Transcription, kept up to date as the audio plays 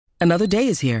Another day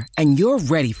is here, and you're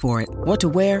ready for it. What to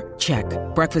wear? Check.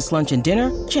 Breakfast, lunch, and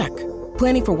dinner? Check.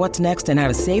 Planning for what's next and how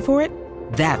to save for it?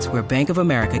 That's where Bank of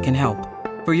America can help.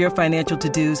 For your financial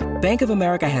to-dos, Bank of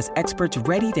America has experts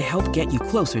ready to help get you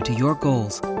closer to your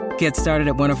goals. Get started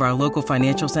at one of our local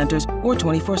financial centers or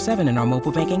 24/7 in our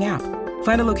mobile banking app.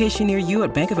 Find a location near you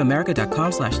at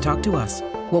bankofamerica.com/talktous.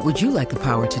 What would you like the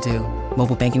power to do?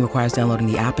 Mobile banking requires downloading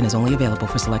the app and is only available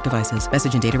for select devices.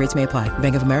 Message and data rates may apply.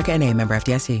 Bank of America N.A., member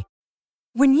FDIC.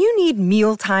 When you need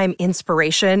mealtime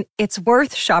inspiration, it's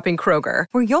worth shopping Kroger,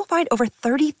 where you'll find over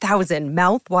 30,000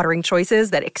 mouth-watering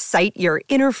choices that excite your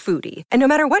inner foodie. And no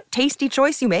matter what tasty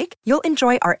choice you make, you'll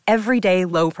enjoy our everyday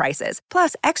low prices,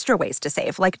 plus extra ways to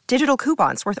save, like digital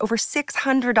coupons worth over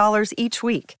 $600 each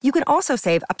week. You can also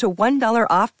save up to $1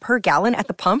 off per gallon at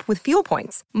the pump with fuel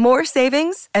points. More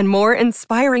savings and more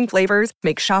inspiring flavors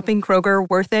make shopping Kroger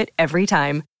worth it every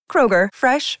time. Kroger,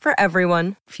 fresh for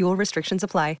everyone. Fuel restrictions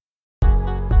apply.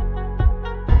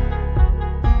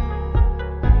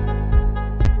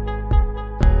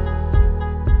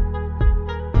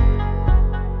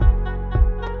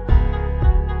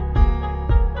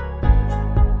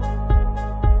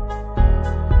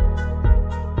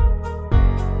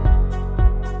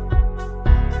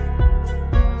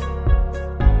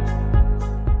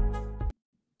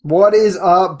 What is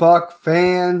up, Buck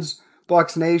fans,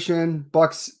 Bucs Nation,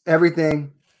 Bucs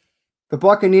everything? The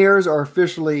Buccaneers are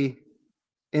officially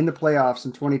in the playoffs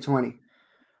in 2020.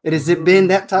 It has been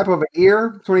that type of a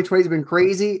year. 2020 has been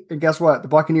crazy. And guess what? The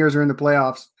Buccaneers are in the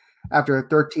playoffs after a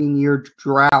 13-year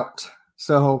drought.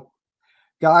 So,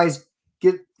 guys,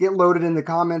 get loaded in the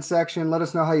comment section. Let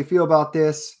us know how you feel about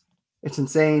this. It's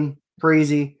insane,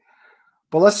 crazy.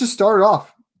 But let's just start it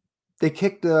off. They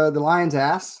kicked the Lions'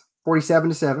 ass.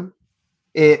 47-7.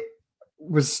 It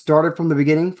was started from the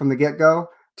beginning, from the get-go.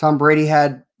 Tom Brady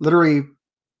had literally,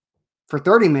 for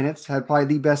 30 minutes, had probably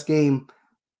the best game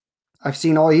I've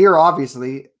seen all year,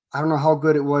 obviously. I don't know how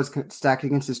good it was stacked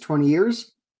against his 20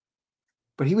 years,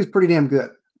 but he was pretty damn good.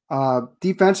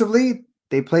 Defensively,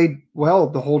 they played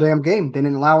well the whole damn game. They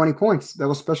didn't allow any points. That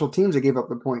was special teams that gave up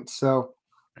the points. So,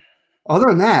 other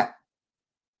than that,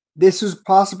 this was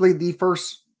possibly the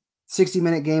first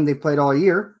 60-minute game they've played all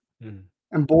year.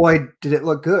 And boy, did it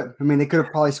look good. I mean, they could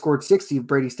have probably scored 60 if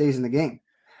Brady stays in the game.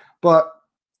 But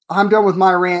I'm done with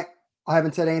my rant. I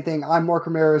haven't said anything. I'm Mark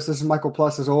Ramirez. This is Michael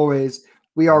Plus, as always.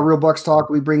 We are Real Bucs Talk.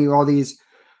 We bring you all these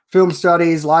film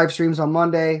studies, live streams on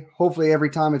Monday. Hopefully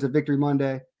every time it's a Victory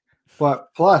Monday.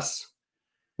 But Plus,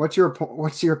 what's your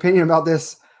opinion about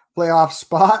this playoff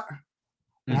spot?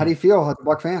 And how do you feel as a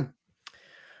Buck fan?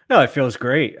 No, it feels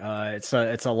great. It's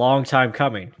a long time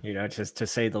coming, just to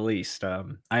say the least.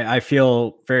 I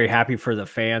feel very happy for the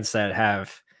fans that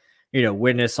have,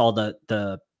 witnessed all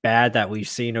the bad that we've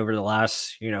seen over the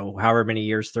last, however many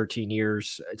years, 13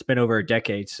 years. It's been over a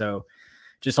decade. So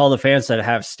just all the fans that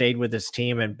have stayed with this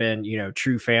team and been,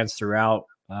 true fans throughout,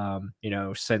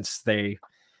 since they,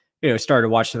 started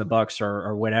watching the Bucs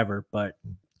or whatever. But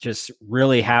just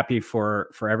really happy for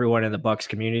everyone in the Bucs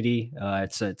community.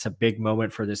 It's a big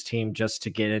moment for this team just to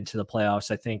get into the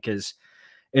playoffs. I think is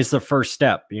the first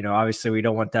step. Obviously we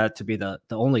don't want that to be the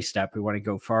only step. We want to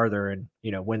go farther and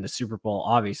win the Super Bowl,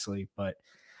 obviously. But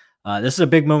this is a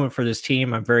big moment for this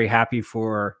team. I'm very happy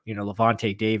for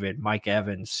Levante David, Mike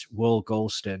Evans, Will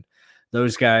Golston,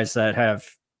 those guys that have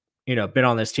been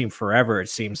on this team forever. It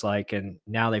seems like, and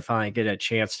now they finally get a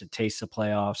chance to taste the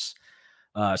playoffs.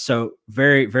 So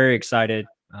very, very excited,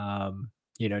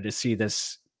 to see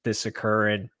this occur.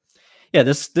 And yeah,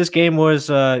 this game was,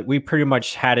 we pretty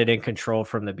much had it in control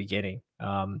from the beginning.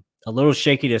 A little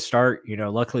shaky to start,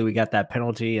 luckily we got that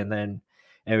penalty and then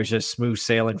it was just smooth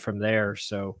sailing from there.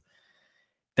 So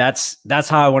that's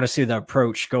how I want to see the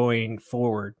approach going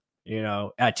forward,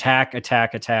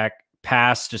 attack,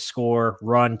 pass to score,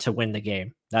 run to win the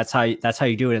game. That's how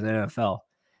you do it in the NFL.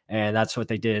 And that's what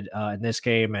they did in this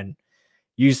game. And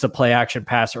use the play action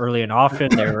pass early and often.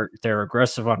 They're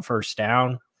aggressive on first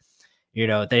down. They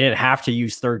didn't have to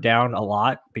use third down a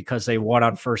lot because they won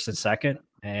on first and second.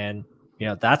 And,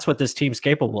 that's what this team's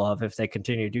capable of if they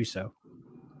continue to do so.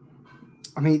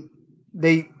 I mean,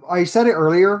 I said it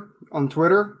earlier on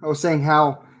Twitter. I was saying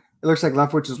how it looks like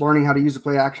Leftwich is learning how to use the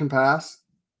play action pass.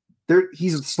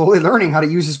 He's slowly learning how to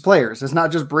use his players. It's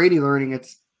not just Brady learning.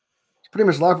 It's pretty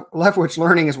much Leftwich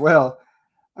learning as well.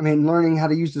 I mean, learning how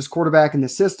to use this quarterback in the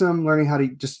system, learning how to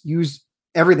just use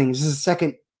everything. This is his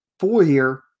second full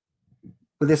year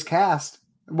with this cast.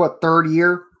 Third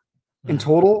year in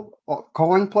total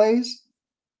calling plays?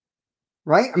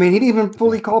 Right? I mean, he didn't even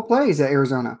fully call plays at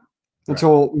Arizona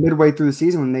until midway through the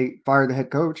season when they fired the head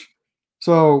coach.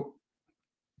 So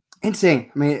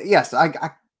insane. I mean, yes, I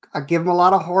give him a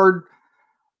lot of hard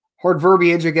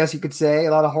verbiage, I guess you could say,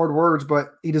 a lot of hard words,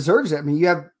 but he deserves it. I mean, you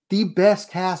have the best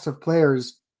cast of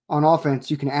players on offense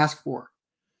you can ask for.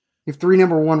 You have 3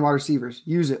 number 1 wide receivers.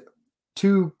 Use it.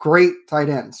 2 great tight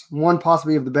ends. 1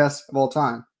 possibly of the best of all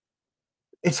time.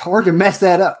 It's hard to mess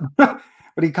that up,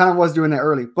 but he kind of was doing that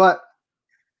early. But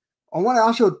I want to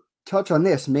also touch on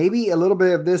this. Maybe a little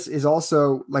bit of this is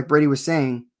also, like Brady was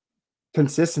saying,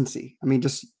 consistency. I mean,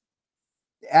 just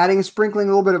adding and sprinkling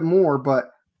a little bit more,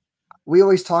 but we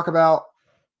always talk about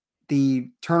the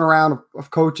turnaround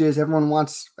of coaches. Everyone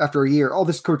wants, after a year, oh,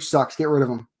 this coach sucks, get rid of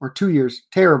him. Or 2 years,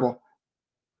 terrible.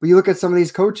 But you look at some of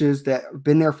these coaches that have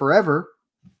been there forever,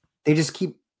 they just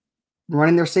keep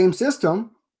running their same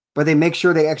system, but they make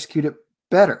sure they execute it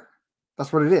better.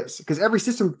 That's what it is. Because every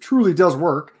system truly does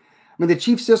work. I mean, the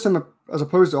Chiefs system, as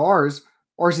opposed to ours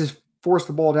is force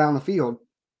the ball down the field.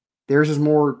 Theirs is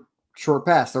more short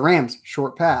pass. The Rams,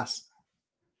 short pass.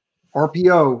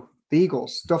 RPO, the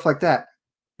Eagles, stuff like that.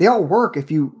 They all work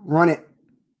if you run it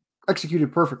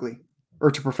executed perfectly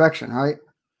or to perfection, right?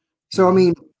 So, I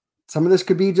mean, some of this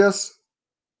could be just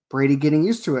Brady getting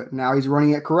used to it. Now he's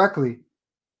running it correctly.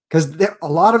 Because a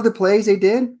lot of the plays they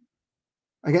did,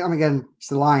 again, it's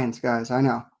the Lions, guys, I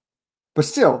know. But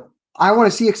still, I want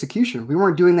to see execution. We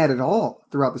weren't doing that at all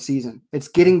throughout the season. It's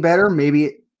getting better.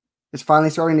 Maybe it's finally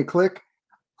starting to click.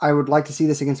 I would like to see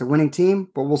this against a winning team,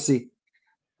 but we'll see.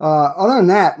 Other than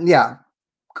that, yeah,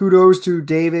 kudos to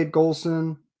David,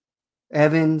 Golson,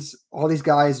 Evans, all these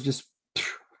guys, just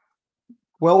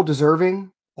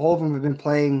well-deserving. All of them have been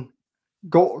playing.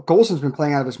 Golson's been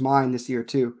playing out of his mind this year,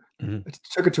 too. Mm-hmm. It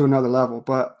took it to another level,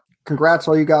 but congrats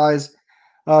all you guys.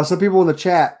 Some people in the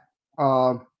chat,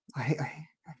 I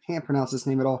can't pronounce this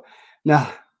name at all.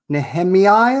 Now,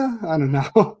 Nehemiah? I don't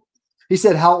know. He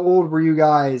said, how old were you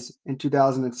guys in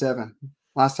 2007?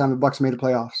 Last time the Bucs made the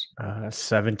playoffs?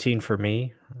 17 for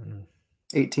me.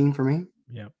 18 for me.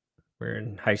 Yep. We're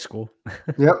in high school.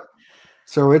 Yep.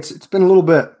 So it's been a little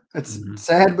bit. It's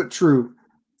sad but true.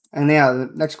 And yeah, the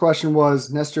next question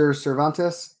was Nestor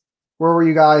Cervantes. Where were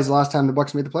you guys last time the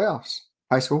Bucs made the playoffs?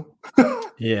 High school?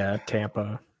 Yeah,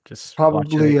 Tampa. Just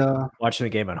probably watching the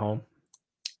game at home.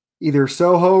 Either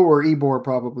Soho or Ybor,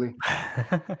 probably.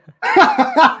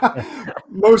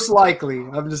 Most likely.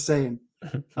 I'm just saying.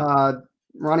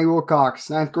 Ronnie Wilcox,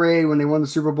 9th grade when they won the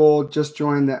Super Bowl, just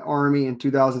joined the Army in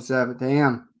 2007.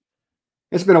 Damn.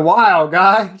 It's been a while,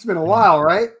 guy. It's been a while,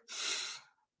 right?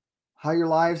 How your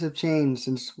lives have changed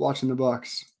since watching the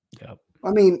Bucs. Yep.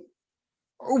 I mean,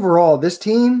 overall, this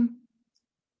team,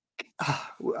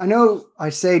 I know I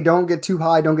say don't get too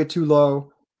high, don't get too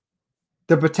low.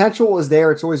 The potential is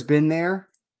there. It's always been there.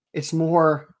 It's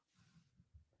more,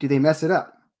 do they mess it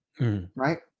up?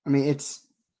 Right? I mean, it's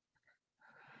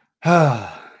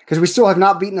because we still have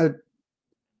not beaten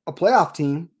a playoff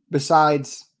team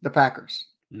besides the Packers.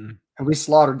 And we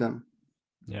slaughtered them.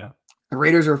 Yeah. The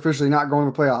Raiders are officially not going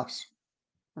to the playoffs.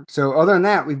 So other than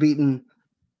that, we've beaten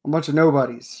a bunch of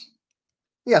nobodies.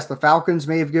 Yes, the Falcons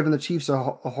may have given the Chiefs a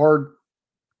hard,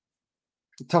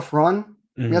 tough run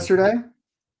yesterday.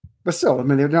 But still, I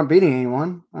mean, they're not beating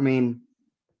anyone. I mean,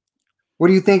 what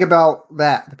do you think about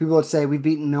that? The people that say we've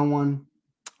beaten no one.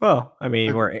 Well, I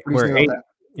mean, we're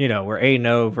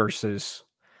 8-0 versus,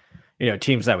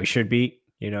 teams that we should beat.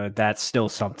 That's still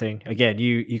something. Again,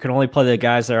 you can only play the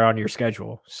guys that are on your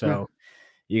schedule. So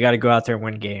you got to go out there and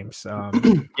win games.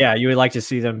 Yeah, you would like to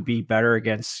see them be better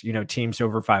against, teams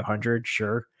over 500,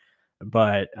 sure.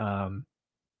 But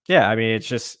yeah, I mean, it's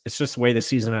just the way the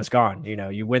season has gone.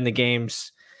 You win the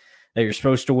games that you're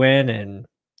supposed to win, and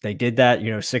they did that.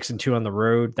 6-2 on the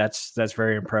road. That's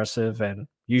very impressive. And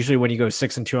usually when you go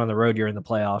 6-2 on the road, you're in the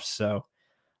playoffs. So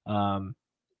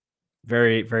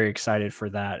very, very excited for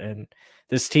that. And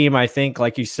this team, I think,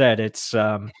 like you said, it's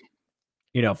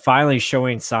finally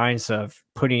showing signs of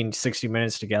putting 60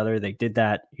 minutes together. They did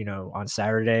that, on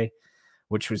Saturday,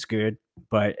 which was good.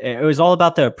 But it was all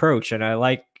about the approach, and I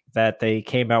like that they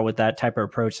came out with that type of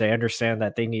approach. They understand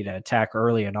that they need to attack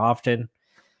early and often.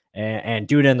 And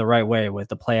do it in the right way with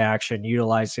the play action,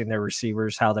 utilizing their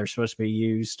receivers, how they're supposed to be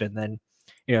used. And then,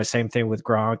 same thing with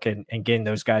Gronk and getting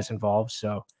those guys involved.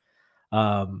 So,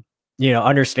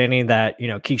 understanding that,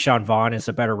 Keyshawn Vaughn is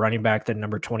a better running back than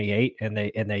number 28, and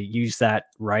they use that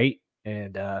right.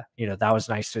 And, that was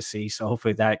nice to see. So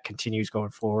hopefully that continues going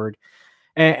forward.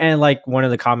 And like one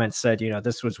of the comments said,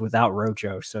 this was without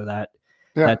Rojo. So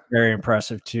that's very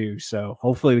impressive too. So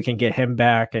hopefully we can get him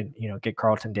back and, get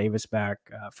Carlton Davis back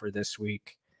for this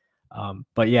week.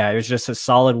 But yeah, it was just a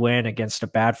solid win against a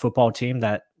bad football team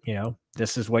that,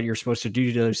 this is what you're supposed to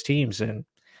do to those teams. And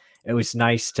it was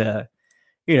nice to,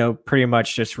 pretty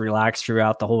much just relax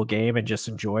throughout the whole game and just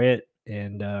enjoy it.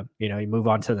 And, you move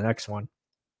on to the next one.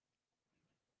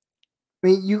 I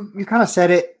mean, you kind of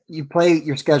said it. You play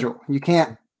your schedule. You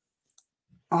can't.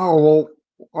 Oh well,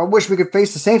 I wish we could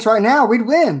face the Saints right now. We'd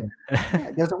win. Yeah,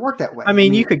 it doesn't work that way. I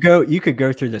mean, you could go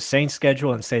through the Saints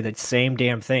schedule and say the same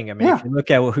damn thing. I mean, if you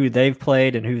look at who they've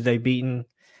played and who they've beaten,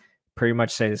 pretty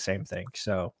much say the same thing.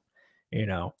 So, I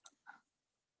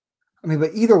mean,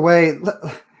 but either way,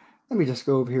 let me just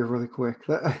go over here really quick.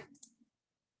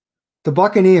 The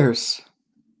Buccaneers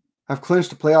have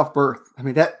clinched a playoff berth. I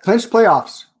mean, that clinched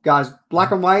playoffs, guys.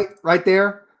 Black and white right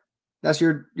there. That's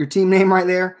your team name right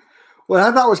there. What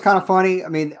I thought was kind of funny. I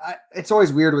mean, it's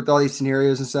always weird with all these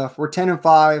scenarios and stuff. We're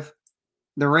 10-5.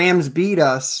 The Rams beat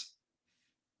us.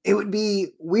 It would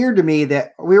be weird to me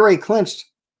that we already clinched.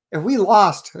 If we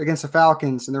lost against the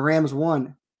Falcons and the Rams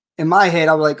won, in my head,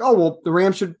 I was like, oh, well, the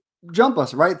Rams should jump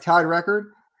us, right? Tied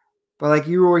record. But like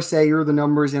you always say, you're the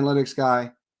numbers analytics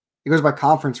guy. It goes by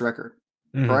conference record,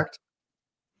 correct?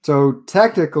 So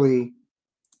technically,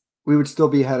 we would still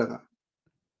be ahead of them.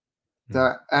 Is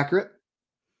that accurate?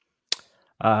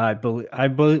 I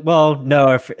believe. Well,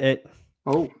 no.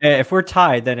 If we're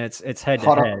tied, then it's head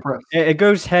to head. It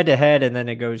goes head to head, and then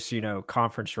it goes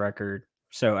conference record.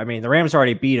 So I mean, the Rams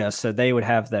already beat us, so they would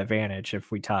have the advantage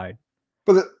if we tied.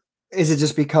 But is it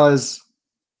just because?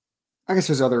 I guess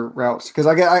there's other routes because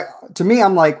to me,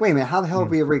 I'm like, wait a minute, how the hell have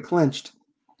we already clinched?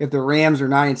 If the Rams are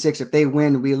 9-6, if they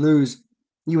win, we lose.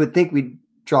 You would think we'd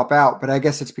drop out, but I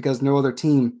guess it's because no other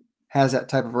team has that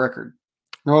type of record.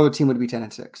 No other team would be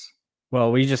 10-6.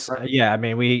 Well, we just, I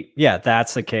mean,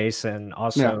 that's the case. And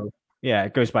also,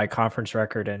 it goes by conference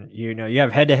record, and, you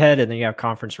have head to head and then you have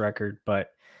conference record. But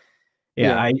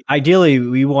ideally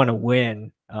we want to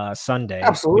win Sunday.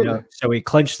 Absolutely. So we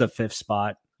clinch the 5th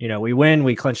spot. We win,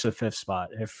 we clinch the 5th spot.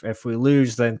 If we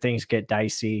lose, then things get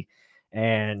dicey.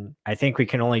 And I think we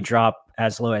can only drop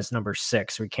as low as number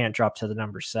 6. We can't drop to the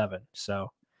number 7.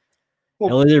 So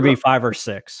it'll either be 5 or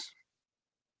 6.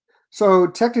 So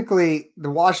technically, the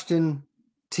Washington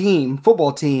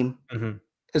football team,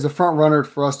 is a front runner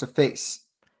for us to face.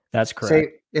 That's correct.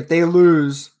 Say if they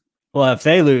lose. Well, if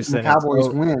they lose, then the Cowboys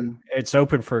win. It's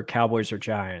open for Cowboys or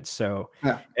Giants. So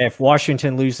if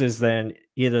Washington loses, then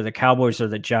either the Cowboys or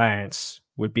the Giants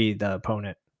would be the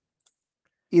opponent.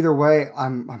 Either way,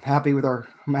 I'm happy with our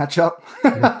matchup.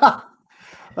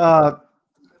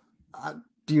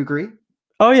 Do you agree?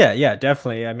 Oh yeah,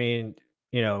 definitely. I mean,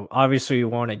 obviously we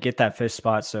want to get that 5th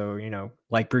spot. So,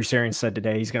 like Bruce Arians said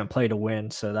today, he's going to play to win.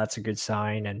 So that's a good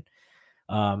sign. And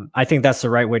I think that's the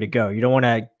right way to go. You don't want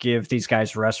to give these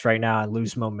guys rest right now and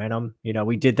lose momentum.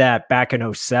 We did that back in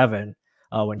 2007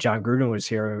 when John Gruden was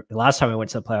here. The last time we went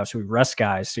to the playoffs, we rest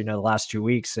guys, the last 2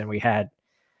 weeks, and we had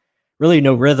really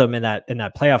no rhythm in that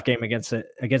playoff game against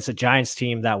a Giants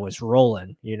team that was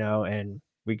rolling, and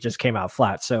we just came out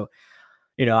flat. So,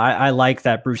 I like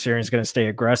that Bruce Arians is going to stay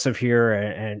aggressive here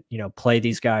and play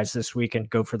these guys this week and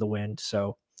go for the win.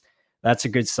 So that's a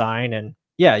good sign. And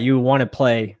you want to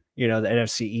play, the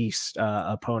NFC East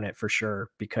opponent for sure,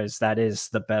 because that's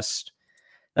the best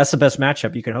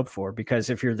matchup you can hope for. Because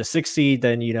if you're the 6th seed,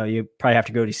 then, you probably have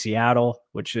to go to Seattle,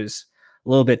 which is a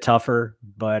little bit tougher,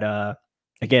 but,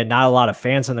 again, not a lot of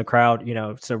fans in the crowd,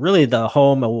 so really the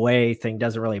home away thing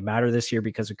doesn't really matter this year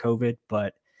because of COVID,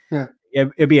 but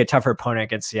it'd be a tougher opponent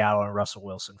against Seattle and Russell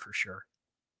Wilson for sure.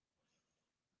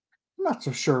 I'm not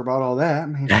so sure about all that. I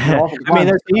mean,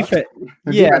 their defense,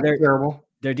 they're terrible.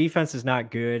 Their defense is not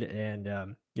good, and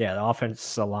the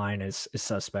offensive line is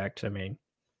suspect. I mean,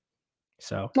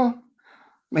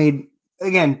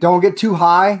 again, don't get too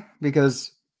high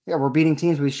because we're beating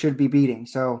teams we should be beating.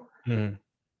 So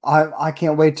I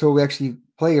can't wait till we actually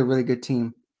play a really good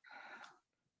team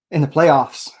in the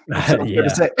playoffs. Good to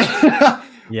say.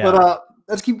 But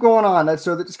let's keep going on. Let's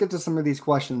get to some of these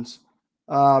questions.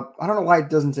 I don't know why it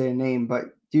doesn't say a name, but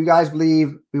do you guys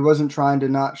believe we wasn't trying to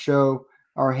not show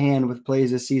our hand with plays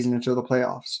this season until the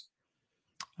playoffs?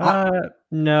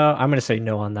 No, I'm going to say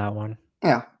no on that one.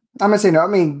 Yeah, I'm going to say no. I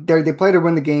mean, they play to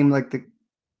win the game, like the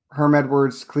Herm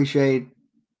Edwards cliche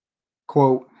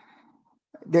quote.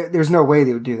 There's no way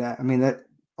they would do that. I mean,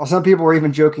 some people were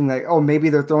even joking like, oh, maybe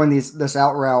they're throwing this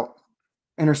out route,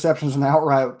 interceptions on the out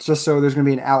route, just so there's going to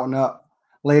be an out and up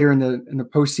later in the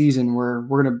postseason where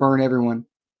we're going to burn everyone.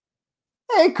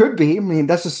 It could be. I mean,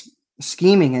 that's just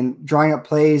scheming and drawing up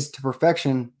plays to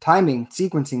perfection, timing,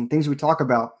 sequencing, things we talk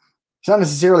about. It's not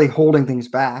necessarily holding things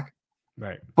back.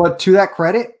 Right. But to that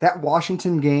credit, that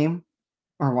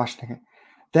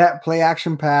that play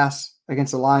action pass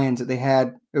against the Lions that they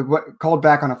had called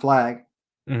back on a flag,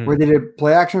 where they did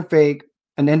play action fake,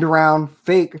 an end around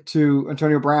fake to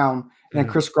Antonio Brown, and then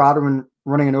Chris Godwin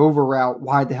running an over route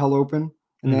wide the hell open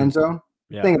in the end zone.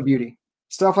 Yeah. Thing of beauty.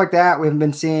 Stuff like that we haven't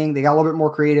been seeing. They got a little bit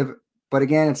more creative, but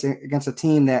again, it's against a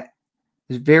team that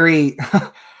is very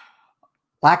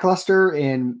lackluster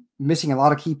and missing a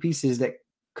lot of key pieces that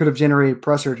could have generated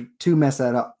pressure to mess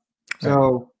that up.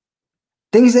 So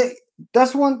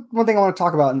that's one thing I want to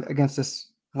talk about against this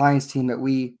Lions team that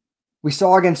we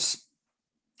saw against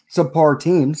subpar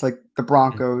teams like the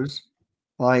Broncos,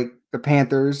 like the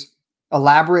Panthers,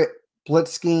 elaborate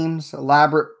blitz schemes,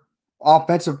 elaborate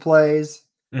offensive plays,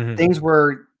 things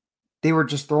where they were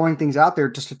just throwing things out there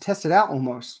just to test it out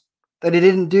almost that it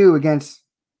didn't do against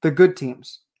the good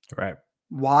teams. Right.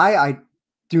 Why? I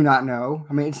do not know.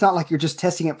 I mean, it's not like you're just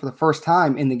testing it for the first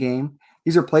time in the game.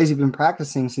 These are plays you've been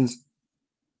practicing since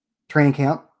training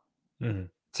camp,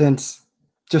 since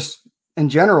just in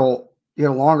general, you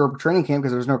had a longer training camp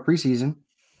because there was no preseason.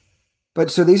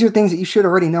 But so these are things that you should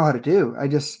already know how to do. I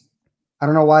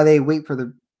don't know why they wait for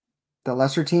the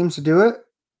lesser teams to do it.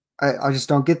 I just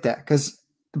don't get that because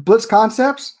the blitz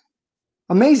concepts,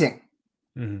 amazing.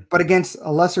 But against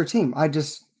a lesser team, I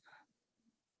just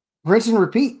rinse and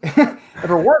repeat. If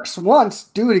it works once,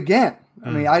 do it again.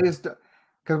 I mean, I just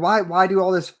because why do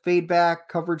all this fade back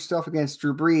coverage stuff against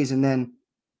Drew Brees and then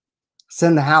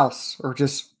send the house or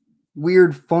just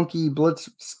weird funky blitz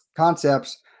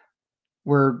concepts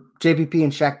where JPP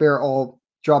and Shaq Barrett all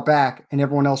drop back and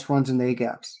everyone else runs in the A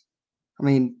gaps? I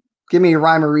mean, give me a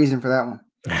rhyme or reason for that one.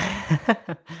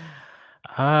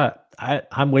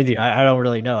 I'm with you. I don't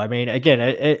really know. I mean, again,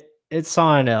 it's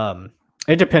on.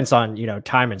 It depends on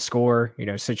time and score,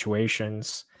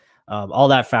 situations, all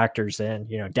that factors in.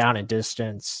 Down and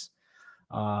distance.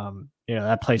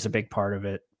 That plays a big part of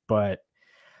it. But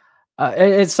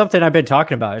it's something I've been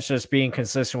talking about. It's just being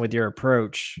consistent with your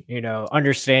approach.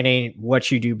 Understanding what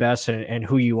you do best and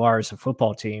who you are as a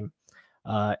football team.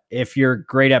 If you're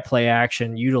great at play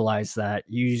action, utilize that.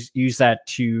 Use that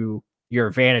to your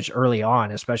advantage early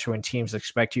on, especially when teams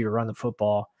expect you to run the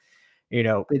football. They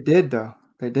did though.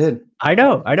 They did. I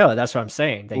know. That's what I'm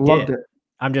saying. They Loved did. it.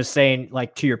 I'm just saying,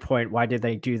 like, to your point, why did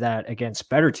they do that against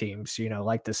better teams?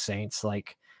 Like the Saints,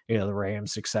 like the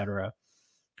Rams, etc.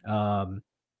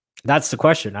 That's the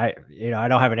question. I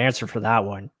don't have an answer for that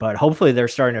one, but hopefully they're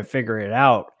starting to figure it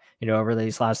out. Over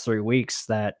these last 3 weeks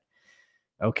that.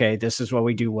 Okay, this is what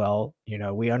we do well.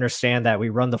 We understand that we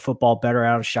run the football better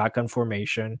out of shotgun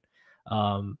formation.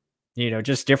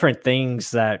 Just different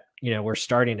things that, we're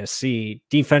starting to see.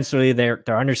 Defensively, they're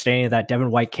understanding that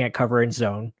Devin White can't cover in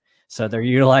zone. So they're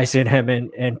utilizing him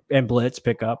in blitz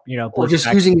pickup, or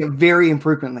just using it very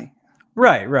infrequently.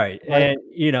 Right. And,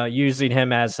 using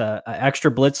him as a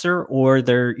extra blitzer, or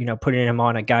they're, putting him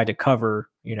on a guy to cover,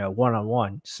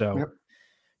 one-on-one. So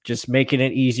just making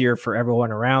it easier for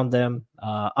everyone around them.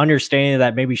 Understanding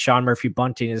that maybe Sean Murphy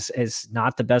Bunting is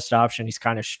not the best option. He's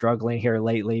kind of struggling here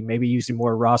lately. Maybe using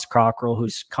more Ross Cockrell,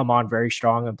 who's come on very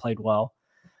strong and played well.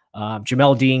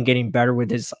 Jamel Dean getting better with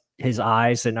his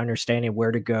eyes and understanding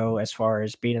where to go as far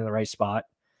as being in the right spot.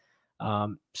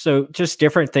 So just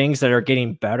different things that are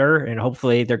getting better, and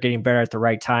hopefully they're getting better at the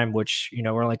right time, which,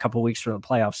 we're only a couple of weeks from the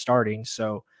playoffs starting.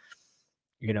 So,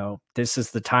 this is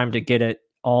the time to get it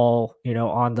all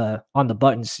on the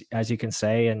buttons, as you can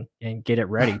say, and get it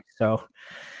ready. So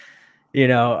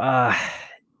I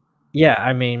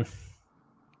mean,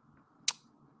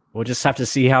 we'll just have to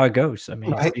see how it goes. I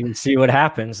mean, see what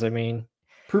happens. I mean,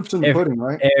 proof's in the pudding,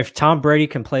 right? If Tom Brady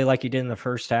can play like he did in the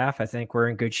first half, I think we're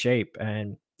in good shape.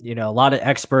 And a lot of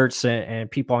experts and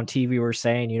people on TV were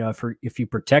saying, if you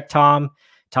protect Tom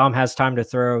has time to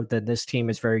throw, then this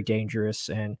team is very dangerous.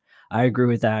 And I agree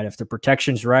with that. If the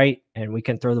protection's right and we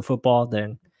can throw the football,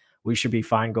 then we should be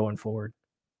fine going forward.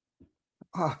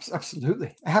 Oh,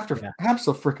 absolutely.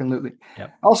 Absolutely.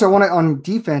 Yep. Also, I want to, on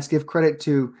defense, give credit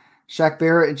to Shaq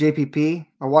Barrett and JPP.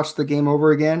 I watched the game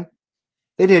over again.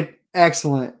 They did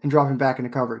excellent in dropping back into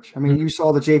coverage. I mean, you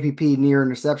saw the JPP near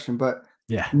interception, but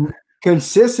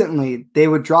consistently they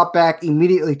would drop back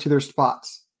immediately to their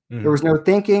spots. There was no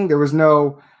thinking. There was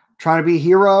no trying to be a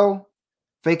hero,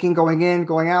 faking, going in,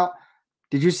 going out.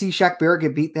 Did you see Shaq Barrett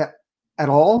get beat that at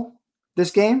all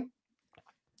this game?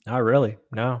 Not really.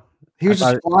 No. He was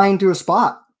just flying to a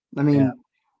spot. I mean,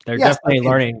 they're definitely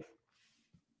learning.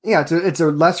 Yeah, it's a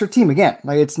lesser team again.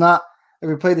 Like, it's not like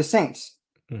we play the Saints,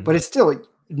 but it's still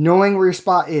knowing where your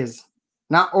spot is,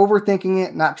 not overthinking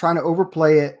it, not trying to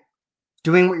overplay it,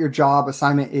 doing what your job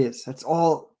assignment is. That's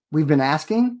all we've been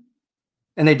asking,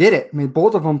 and they did it. I mean,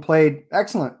 both of them played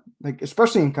excellent, like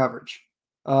especially in coverage.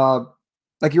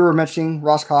 Like you were mentioning,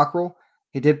 Ross Cockrell,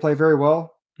 he did play very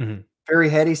well. very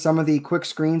heady. Some of the quick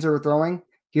screens they were throwing,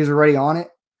 he was already on it.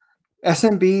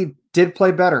 SMB did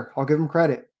play better. I'll give him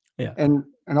credit. Yeah. And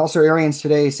also Arians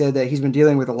today said that he's been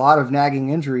dealing with a lot of nagging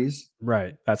injuries.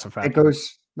 Right. That's a fact. It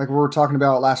goes like we were talking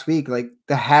about last week. Like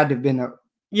that had to have been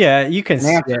you can see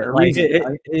answer, it. Like reason, it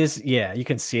right? is. Yeah, you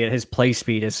can see it. His play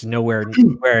speed is nowhere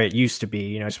where it used to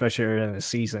be. Especially in the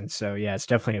season. So yeah, it's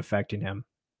definitely affecting him.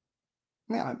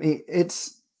 Yeah, I mean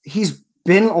he's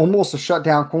been almost a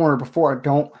shutdown corner before.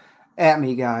 Don't at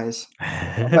me, guys.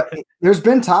 But there's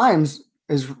been times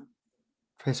his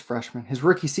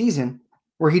rookie season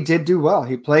where he did do well.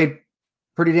 He played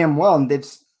pretty damn well and did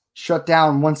shut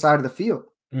down one side of the field.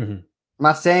 Mm-hmm. I'm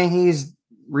not saying he's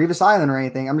Revis Island or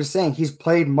anything. I'm just saying he's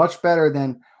played much better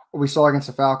than what we saw against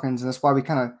the Falcons, and that's why we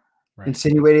kind of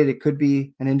insinuated it could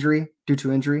be an injury due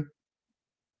to injury.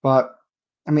 But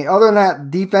I mean, other than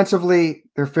that, defensively,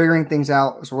 they're figuring things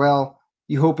out as well.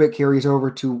 You hope it carries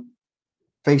over to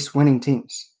face winning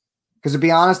teams. Because to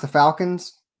be honest, the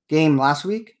Falcons game last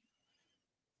week,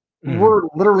 we're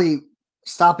literally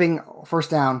stopping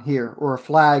first down here or a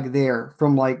flag there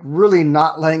from like really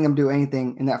not letting them do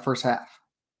anything in that first half.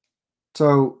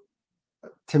 So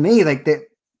to me, like that,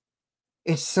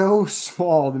 it's so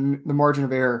small, the margin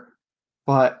of error.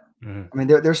 But I mean,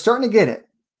 they're starting to get it.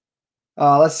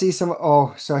 Let's see some.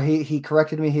 Oh, so he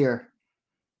corrected me here.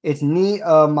 It's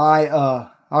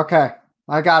okay,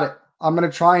 I got it. I'm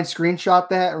gonna try and screenshot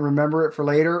that and remember it for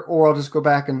later, or I'll just go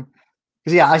back and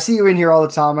because I see you in here all the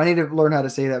time. I need to learn how to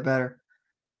say that better.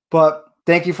 But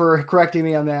thank you for correcting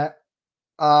me on that.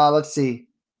 Let's see.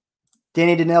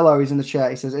 Danny Danilo, he's in the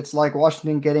chat. He says it's like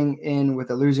Washington getting in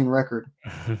with a losing record.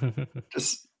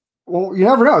 Well, you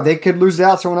never know. They could lose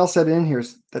out. Someone else said in here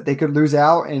that they could lose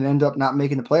out and end up not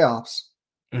making the playoffs.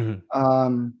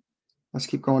 Let's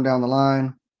keep going down the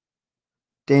line.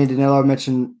 Danny Danilo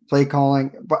mentioned play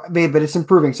calling, but it's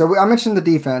improving. So I mentioned the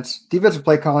defense. Defensive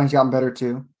play calling's gotten better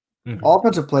too.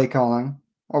 Offensive play calling.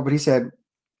 Oh, but he said,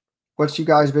 what's you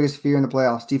guys' biggest fear in the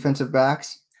playoffs? Defensive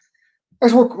backs? I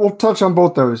guess we'll touch on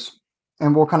both those,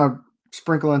 and we'll kind of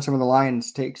sprinkle in some of the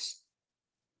Lions' takes.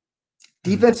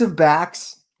 Defensive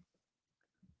backs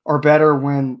are better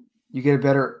when you get a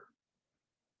better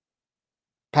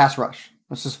pass rush.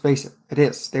 Let's just face it. It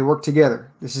is. They work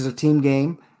together. This is a team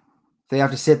game. If they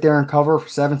have to sit there and cover for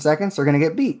 7 seconds, they're going to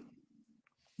get beat.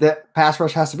 That pass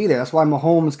rush has to be there. That's why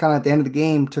Mahomes kind of at the end of the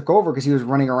game took over because he was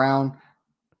running around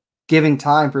giving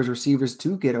time for his receivers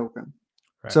to get open.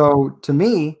 Right. So to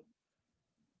me,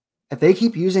 if they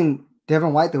keep using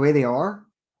Devin White the way they are,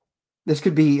 this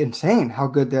could be insane how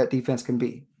good that defense can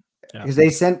be. Because they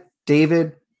sent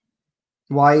David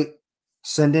White,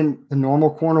 send in the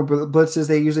normal corner blitzes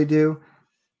they usually do.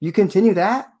 You continue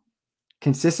that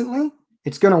consistently,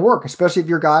 it's going to work, especially if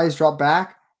your guys drop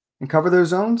back and cover those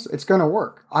zones. It's going to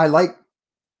work. I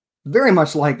very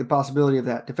much like the possibility of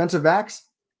that. Defensive backs,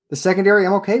 the secondary,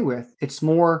 I'm okay with. It's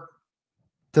more,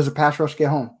 does a pass rush get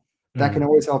home? That can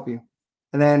always help you.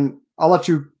 And then I'll let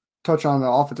you touch on the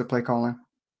offensive play calling.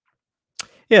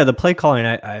 Yeah, the play calling,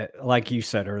 I like you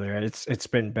said earlier, it's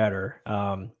been better.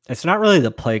 It's not really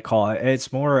the play call;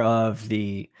 it's more of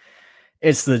the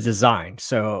design.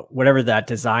 So whatever that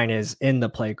design is in the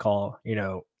play call,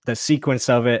 the sequence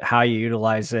of it, how you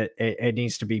utilize it, it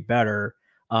needs to be better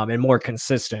and more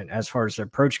consistent as far as the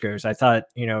approach goes. I thought,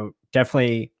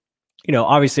 definitely,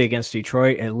 obviously against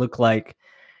Detroit, it looked like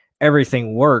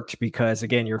everything worked because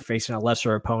again, you're facing a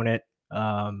lesser opponent.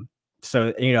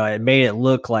 So, it made it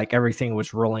look like everything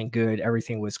was rolling good.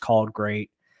 Everything was called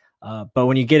great. But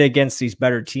when you get against these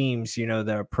better teams,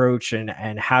 the approach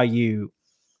and how you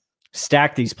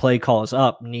stack these play calls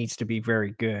up needs to be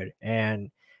very good. And,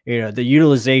 the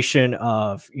utilization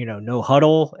of, no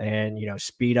huddle and,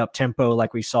 speed up tempo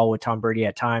like we saw with Tom Brady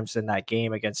at times in that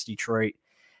game against Detroit.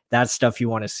 That's stuff you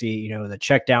want to see. The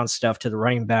check down stuff to the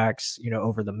running backs,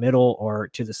 over the middle or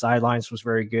to the sidelines was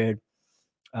very good.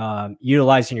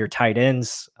 Utilizing your tight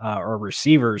ends or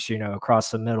receivers,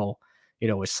 across the middle,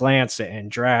 with slants and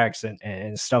drags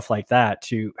and stuff like that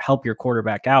to help your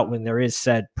quarterback out when there is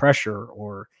said pressure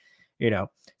or,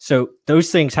 so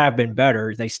those things have been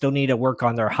better. They still need to work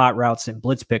on their hot routes and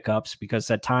blitz pickups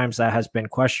because at times that has been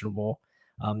questionable.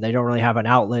 They don't really have an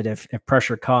outlet if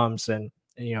pressure comes and,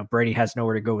 Brady has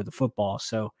nowhere to go with the football.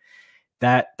 So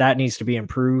that needs to be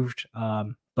improved.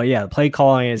 But yeah, the play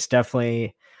calling is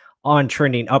definitely on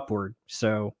trending upward.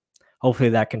 So hopefully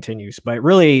that continues. But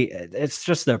really, it's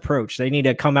just the approach. They need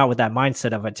to come out with that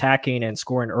mindset of attacking and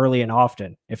scoring early and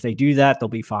often. If they do that, they'll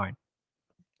be fine.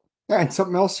 Yeah, and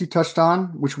something else you touched on,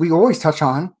 which we always touch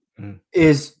on,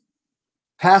 is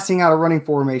passing out of running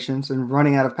formations and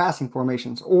running out of passing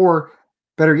formations, or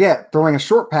Better yet, throwing a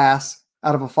short pass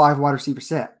out of a 5 wide receiver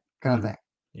set kind of thing.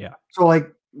 Yeah. So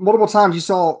like multiple times you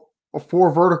saw a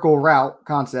 4 vertical route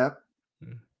concept,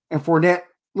 and Fournette,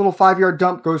 little 5-yard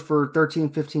dump goes for 13,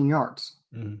 15 yards.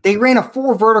 They ran a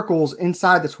 4 verticals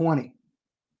inside the 20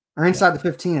 or inside the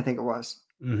 15, I think it was.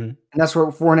 And that's where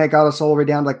Fournette got us all the way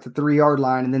down to like the 3-yard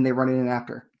line, and then they run it in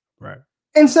after. Right.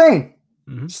 Insane.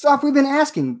 Stuff we've been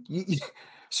asking. You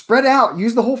spread out,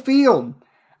 use the whole field,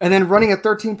 and then running a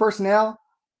 13 personnel,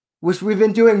 which we've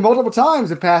been doing multiple times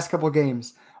the past couple of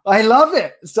games. I love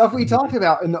it. Stuff we talked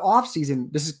about in the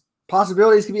offseason. This is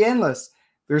possibilities can be endless.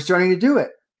 They're starting to do it.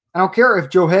 I don't care if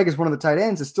Joe Haeg is one of the tight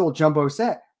ends. It's still a jumbo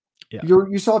set. Yeah.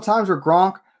 You saw times where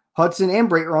Gronk, Hudson, and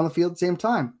Brate are on the field at the same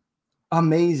time.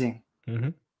 Amazing.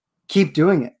 Keep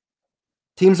doing it.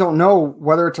 Teams don't know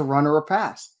whether it's a run or a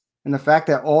pass. And the fact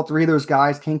that all 3 of those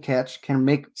guys can catch, can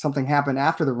make something happen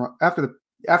after the run,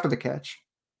 after the catch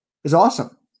is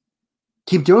awesome.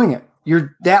 Keep doing it.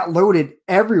 You're that loaded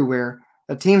everywhere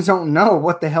that teams don't know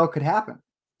what the hell could happen.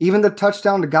 Even the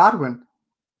touchdown to Godwin,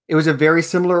 it was a very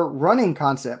similar running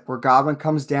concept where Godwin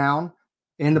comes down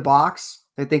in the box.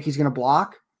 They think he's going to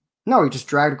block. No, he just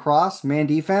dragged across, man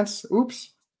defense. Oops.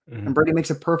 And Brady makes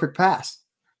a perfect pass.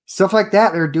 Stuff like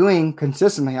that they're doing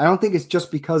consistently. I don't think it's just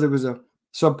because it was a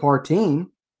subpar team,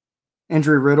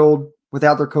 injury riddled,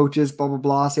 without their coaches, blah, blah,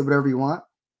 blah, say whatever you want.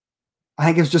 I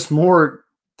think it's just more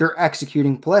they're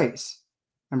executing plays.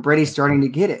 And Brady's starting to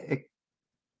get it.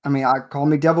 I call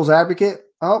me devil's advocate.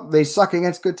 Oh, they suck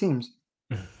against good teams.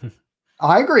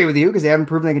 I agree with you because they haven't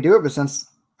proven they can do it, but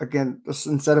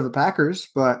instead of the Packers,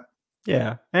 but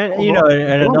yeah. And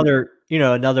another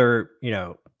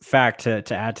fact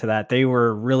to add to that, they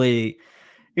were really,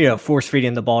 force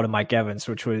feeding the ball to Mike Evans,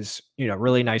 which was,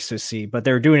 really nice to see, but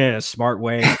they're doing it in a smart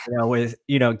way, with,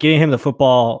 getting him the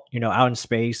football, out in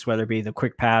space, whether it be the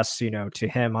quick pass, to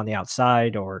him on the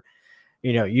outside or,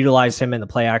 utilize him in the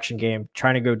play action game,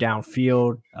 trying to go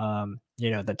downfield.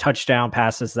 The touchdown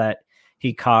passes that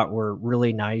he caught were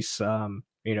really nice.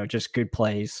 Just good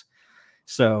plays.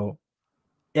 So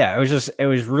yeah, it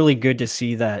was really good to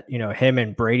see that, him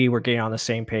and Brady were getting on the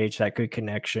same page, that good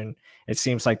connection. It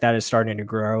seems like that is starting to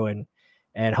grow, and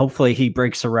hopefully he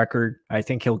breaks the record. I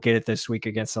think he'll get it this week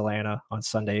against Atlanta on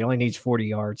Sunday. He only needs 40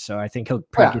 yards, so I think he'll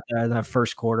probably get that in the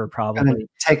first quarter, probably. And then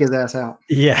take his ass out.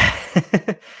 Yeah.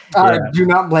 Do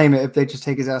not blame it if they just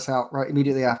take his ass out right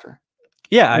immediutely after.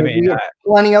 Yeah, I mean,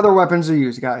 plenty other weapons to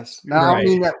use, guys. Now, right. I don't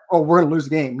mean that, we're going to lose the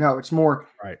game. No, it's more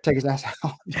take his ass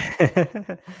out.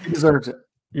 He deserves it.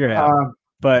 Yeah.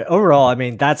 But overall, I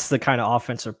mean, that's the kind of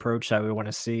offensive approach that we want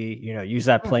to see, use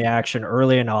that play action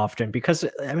early and often, because,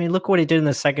 I mean, look what he did in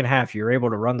the second half. You're able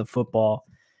to run the football,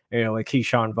 with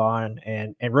Keyshawn Vaughn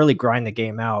and really grind the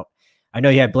game out. I know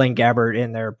you had Blaine Gabbert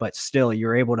in there, but still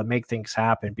you're able to make things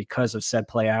happen because of said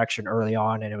play action early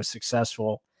on, and it was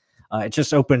successful. It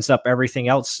just opens up everything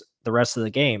else the rest of the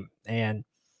game. And,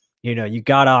 you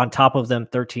got on top of them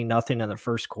 13-0 in the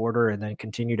first quarter and then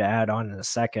continue to add on in the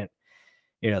second.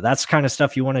 That's kind of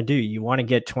stuff you want to do. You want to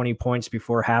get 20 points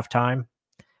before halftime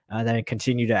and then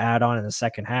continue to add on in the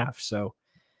second half. So,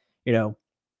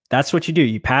 that's what you do.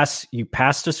 You pass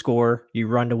to score, you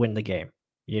run to win the game.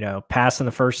 Pass in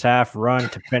the first half, run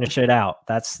to finish it out.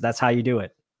 That's how you do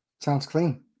it. Sounds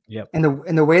clean. Yep.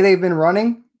 And the way they've been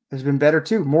running has been better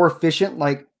too. More efficient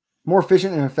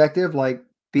and effective, like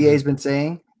BA's been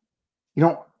saying. You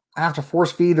don't have to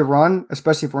force feed the run,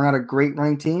 especially if we're not a great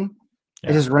running team.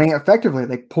 It's just running effectively,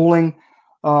 like pulling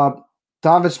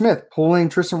Donovan Smith, pulling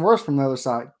Tristan Wirfs from the other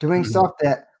side, doing stuff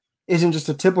that isn't just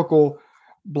a typical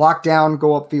block down,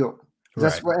 go upfield.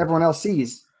 That's what everyone else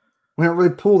sees. We don't really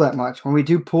pull that much. When we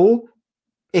do pull,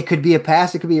 it could be a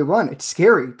pass, it could be a run. It's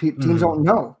scary. Teams don't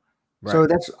know. Right. So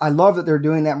I love that they're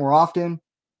doing that more often.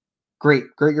 Great.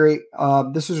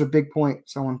 This was a big point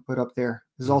someone put up there.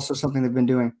 This is also something they've been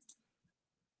doing.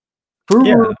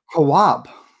 Kawab.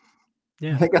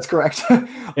 Yeah, I think that's correct.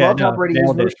 Love how Brady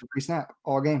used motion pre-snap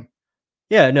all game.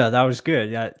 Yeah, no, that was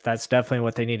good. That's definitely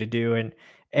what they need to do.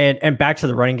 And back to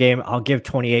the running game, I'll give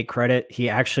 28 credit. He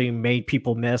actually made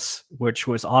people miss, which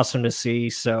was awesome to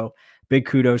see. So big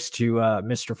kudos to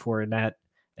Mr. Fournette,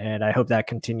 and I hope that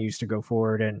continues to go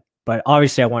forward. But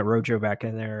obviously, I want Rojo back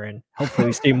in there, and hopefully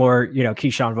we see more,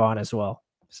 Keyshawn Vaughn as well.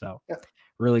 So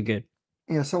really good.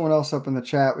 Yeah, someone else up in the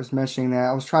chat was mentioning that.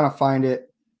 I was trying to find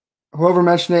it. Whoever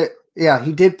mentioned it. Yeah,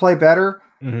 he did play better.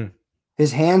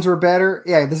 His hands were better.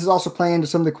 Yeah, this is also playing into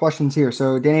some of the questions here.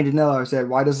 So Danny Danilo said,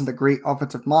 why doesn't the great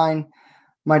offensive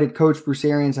minded coach Bruce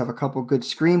Arians have a couple good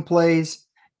screenplays?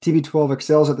 TB12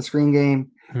 excels at the screen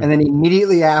game. And then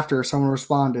immediately after, someone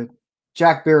responded.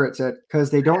 Jack Barrett said, because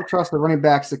they don't trust the running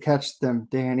backs to catch them,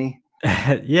 Danny.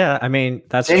 Yeah, I mean,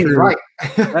 that's Danny's true. right.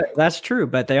 That's true,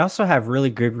 but they also have really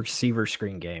good receiver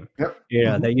screen game. Yep.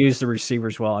 Yeah, Mhm. they use the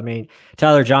receivers well. I mean,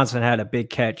 Tyler Johnson had a big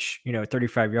catch,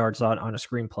 35 yards on a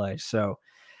screenplay. So,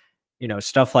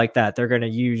 stuff like that. They're going to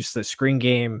use the screen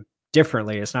game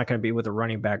differently. It's not going to be with a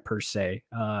running back per se.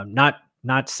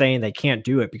 Not saying they can't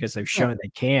do it because they've Yeah. shown they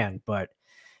can, but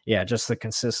yeah, just the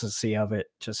consistency of it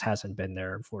just hasn't been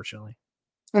there, unfortunately.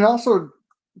 And also,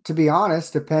 to be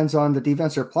honest, depends on the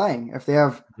defense they're playing. If they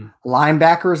have Mhm.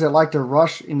 linebackers that like to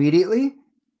rush immediately,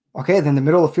 okay, then the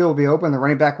middle of the field will be open. The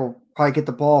running back will probably get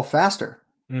the ball faster.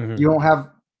 Mhm. You won't have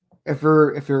if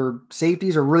your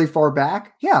safeties are really far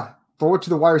back, yeah, throw it to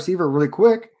the wide receiver really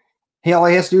quick. All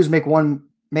he has to do is make one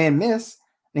man miss,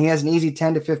 and he has an easy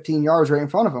 10 to 15 yards right in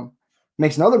front of him.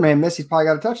 Makes another man miss, he's probably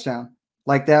got a touchdown.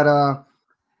 Like that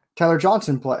Tyler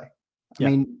Johnson play. I Yeah.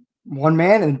 mean, one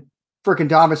man and freaking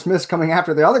Donovan Smith's coming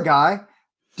after the other guy,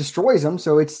 destroys him.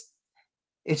 So it's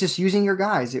just using your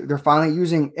guys. They're finally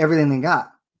using everything they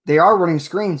got. They are running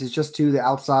screens. It's just to the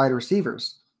outside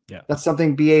receivers. Yeah. That's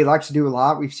something BA likes to do a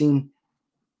lot. We've seen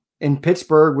in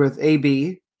Pittsburgh with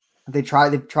AB. They've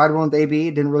tried one with AB.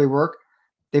 It didn't really work.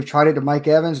 They've tried it to Mike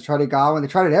Evans. They tried it to Godwin. They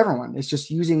tried it to everyone. It's just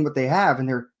using what they have, and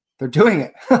they're doing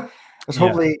it. Because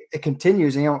hopefully it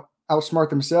continues. And, outsmart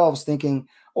themselves, thinking,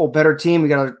 "Oh, better team. We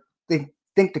got to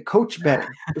think to coach better."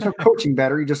 There's no coaching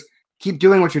better. You just keep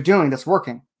doing what you're doing. That's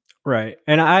working. Right.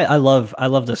 And I love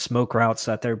the smoke routes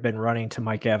that they've been running to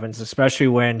Mike Evans, especially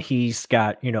when he's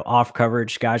got, off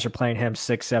coverage. Guys are playing him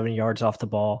 6-7 yards off the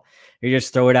ball. You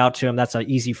just throw it out to him. That's an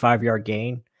easy 5-yard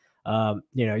gain.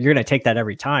 You're going to take that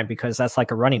every time because that's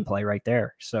like a running play right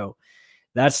there. So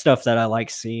that's stuff that I like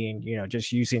seeing,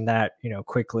 just using that,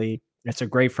 quickly. It's a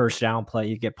great first down play.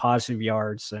 You get positive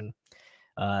yards, and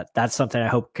that's something I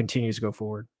hope continues to go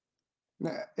forward.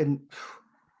 And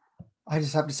I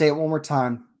just have to say it one more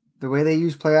time. The way they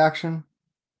use play action,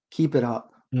 keep it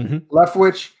up. Mm-hmm.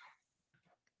 Leftwich,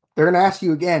 they're going to ask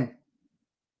you again.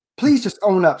 Please just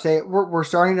own up. Say we're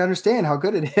starting to understand how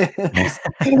good it is.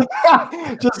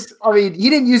 He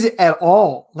didn't use it at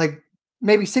all. Like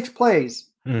maybe 6 plays,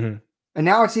 Mm-hmm. and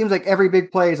now it seems like every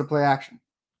big play is a play action.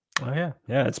 Oh yeah,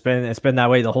 yeah. It's been that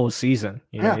way the whole season.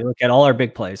 Yeah. You look at all our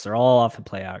big plays; they're all off of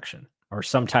play action or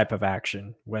some type of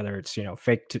action, whether it's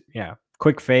fake,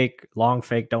 quick fake, long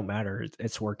fake, don't matter.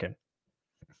 It's working.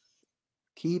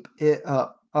 Keep it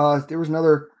up. There was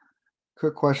another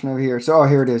quick question over here. So,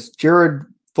 here it is. Jared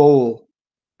Vole.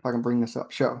 If I can bring this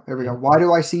up. Show. There we go. Why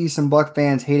do I see some Buck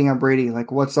fans hating on Brady?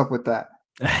 Like, what's up with that?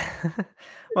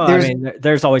 Well, I mean,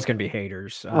 there's always going to be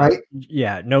haters, right?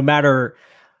 Yeah, no matter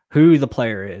who the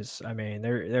player is. I mean,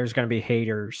 there's going to be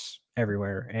haters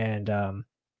everywhere, and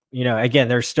again,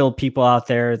 there's still people out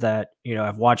there that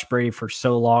have watched Brady for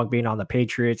so long, being on the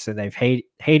Patriots, and they've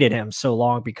hated him so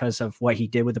long because of what he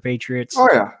did with the Patriots. Oh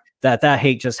yeah, that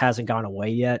hate just hasn't gone away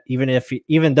yet.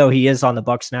 Even though he is on the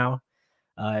Bucs now,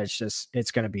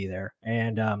 it's going to be there,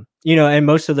 and and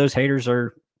most of those haters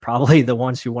are probably the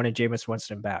ones who wanted Jameis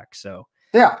Winston back. So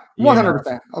yeah, 100%.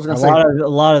 I was going to say a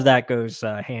lot of that goes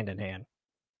hand in hand.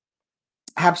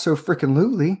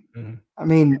 Absolutely. Mm-hmm. I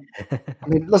mean,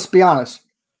 let's be honest.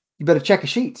 You better check your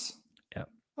sheets. Yeah.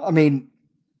 I mean,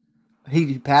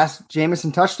 he passed Jameis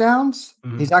in touchdowns.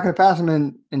 Mm-hmm. He's not going to pass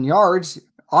him in yards.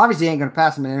 Obviously, he ain't going to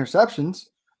pass him in interceptions.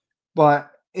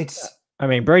 But it's. I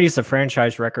mean, Brady's the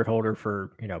franchise record holder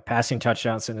for passing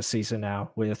touchdowns in a season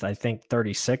now with I think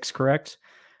 36, correct?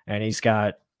 And he's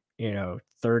got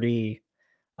 39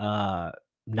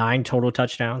 total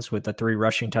touchdowns with the 3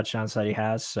 rushing touchdowns that he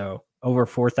has. So over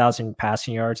 4,000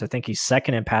 passing yards. I think he's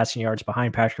second in passing yards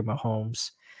behind Patrick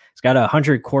Mahomes. He's got a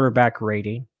 100 quarterback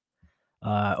rating,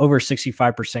 over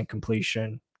 65%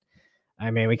 completion.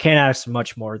 I mean, we can't ask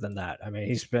much more than that. I mean,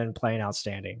 he's been playing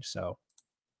outstanding. So,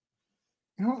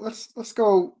 let's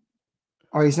go.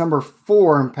 Oh, he's number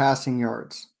 4 in passing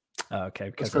yards.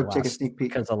 Okay, let's go take a sneak peek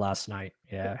because of last night.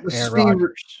 Yeah, Aaron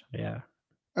Rodgers. Yeah,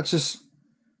 let's just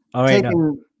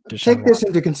take this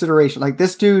into consideration. Like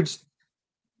this dude's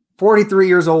 43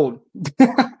 years old.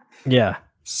 Yeah,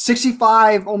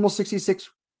 65, almost 66%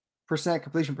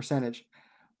 completion percentage.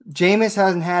 Jameis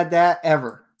hasn't had that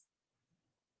ever.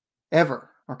 Okay.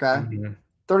 Mm-hmm.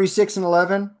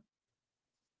 36-11.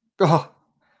 Oh.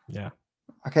 Yeah.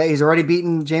 Okay. He's already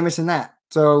beaten Jameis in that.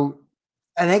 So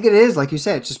I think it is, like you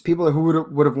said, it's just people who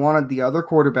would have wanted the other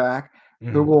quarterback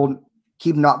who will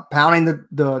keep not pounding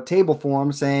the table for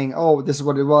him, saying, "Oh, this is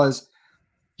what it was."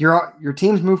 Your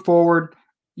teams move forward.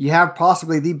 You have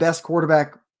possibly the best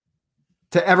quarterback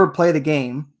to ever play the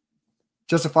game,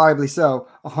 justifiably so.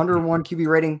 101 QB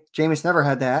rating. Jameis never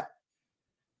had that.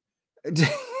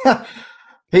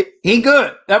 He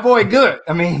good. That boy good.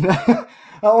 I mean, how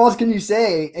else can you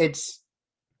say?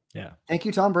 Thank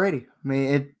you, Tom Brady. I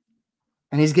mean,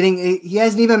 and he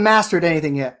hasn't even mastered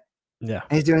anything yet. Yeah.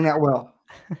 And he's doing that well.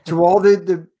 To all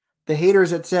the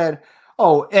haters that said,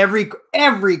 oh,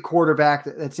 every quarterback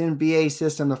that's in BA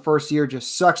system the first year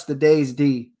just sucks the day's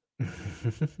D.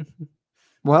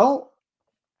 Well,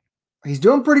 he's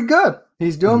doing pretty good.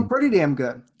 He's doing pretty damn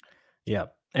good. Yeah.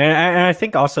 And I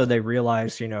think also they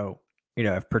realize,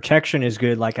 if protection is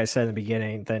good, like I said in the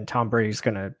beginning, then Tom Brady's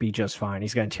going to be just fine.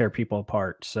 He's going to tear people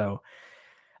apart. So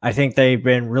I think they've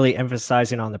been really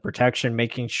emphasizing on the protection,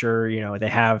 making sure, they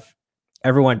have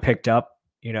everyone picked up,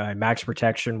 at max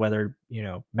protection, whether,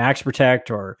 max protect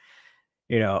or,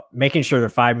 making sure the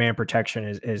 5-man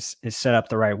protection is set up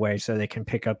the right way so they can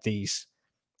pick up these,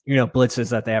 blitzes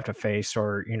that they have to face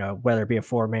or, whether it be a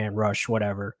 4-man rush,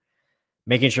 whatever,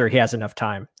 making sure he has enough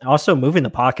time. Also moving the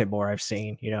pocket more, I've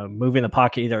seen, moving the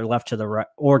pocket either left to the right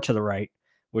or to the right,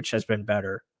 which has been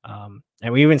better.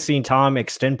 And we even seen Tom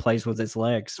extend plays with his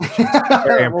legs, which is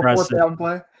very impressive.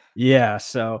 Yeah.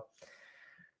 So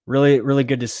really, really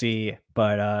good to see.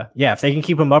 But if they can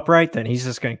keep him upright, then he's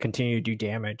just going to continue to do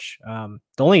damage. The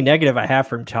only negative I have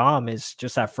from Tom is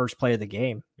just that first play of the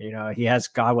game. He has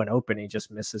Godwin open, he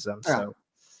just misses him. So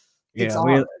we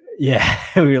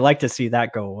would like to see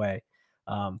that go away.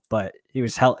 But he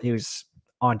was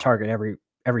on target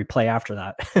every play after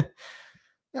that.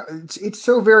 Yeah, it's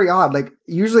so very odd. Like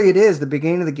usually it is the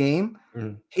beginning of the game.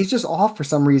 He's just off for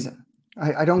some reason.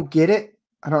 I don't get it.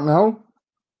 I don't know.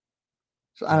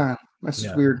 So I don't know. That's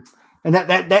just weird. And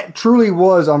that truly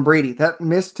was on Brady. That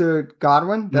miss to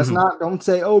Godwin. That's not. Don't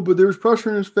say, oh, but there was pressure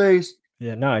in his face.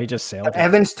 Yeah, no, he just sailed.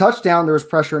 Evans' touchdown. There was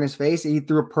pressure in his face. He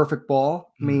threw a perfect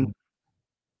ball. I mean,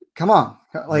 come on.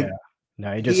 Like,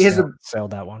 no, he just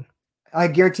sailed that one. I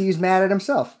guarantee he's mad at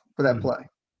himself for that play.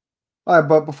 All right,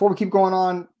 but before we keep going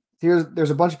on,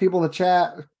 there's a bunch of people in the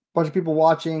chat, a bunch of people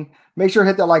watching. Make sure to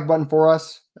hit that like button for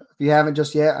us if you haven't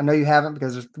just yet. I know you haven't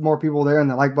because there's more people there in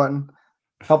the like button.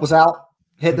 Help us out.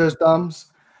 Hit those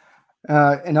thumbs.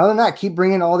 And other than that, keep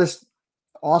bringing all this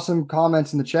awesome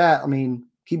comments in the chat. I mean,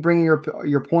 keep bringing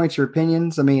your points, your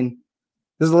opinions. I mean,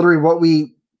 this is literally what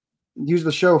we use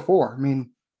the show for. I mean,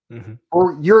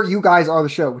 or you guys are the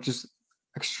show, which is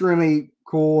extremely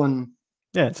cool. And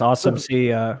yeah, it's awesome to see.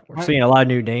 We're seeing a lot of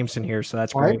new names in here, so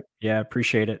that's great. Right. Yeah,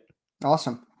 appreciate it.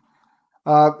 Awesome.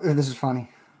 This is funny.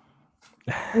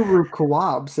 Uru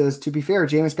Kawab says, to be fair,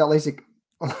 Jameis got LASIK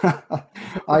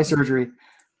eye surgery.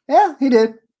 Yeah, he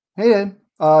did.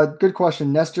 Good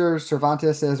question. Nestor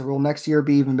Cervantes says, will next year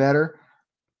be even better?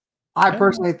 I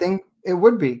personally think it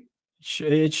would be.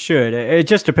 It should. It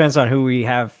just depends on who we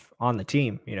have on the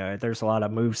team. There's a lot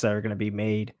of moves that are going to be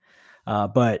made.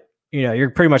 But you're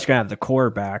pretty much going to have the core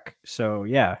back. So,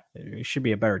 yeah, it should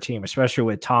be a better team, especially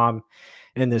with Tom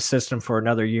in this system for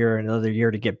another year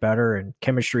to get better. And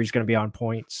chemistry is going to be on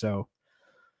point. So,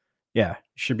 yeah, it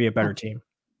should be a better team.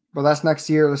 Well, that's next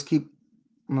year. Let's keep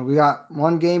 – we got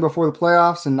one game before the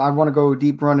playoffs, and I want to go a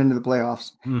deep run into the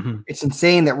playoffs. It's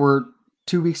insane that we're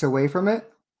 2 weeks away from it.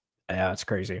 Yeah, it's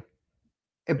crazy.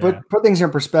 Put things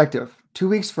in perspective. 2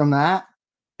 weeks from that,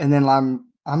 and then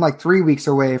I'm like 3 weeks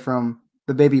away from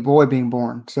the baby boy being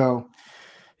born. So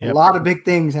a lot of big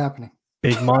things happening.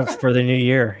 Big month for the new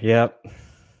year. Yep.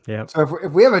 So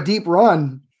if we have a deep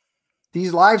run,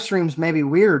 these live streams may be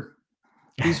weird.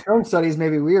 These film studies may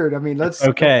be weird. I mean, it's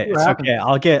okay.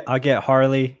 I'll get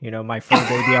Harley, my fur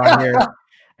baby on here,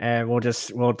 and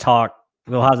we'll talk.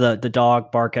 We'll have the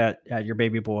dog bark at your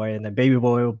baby boy, and then baby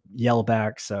boy will yell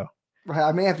back. So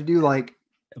I may have to do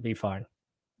it'll be fine.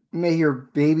 You may hear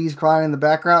babies crying in the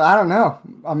background. I don't know.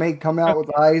 I may come out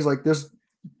with eyes like this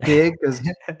big because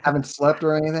I haven't slept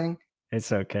or anything.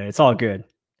 It's okay. It's all good.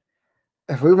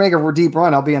 If we make a deep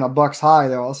run, I'll be in a Bucs high,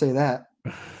 though. I'll say that.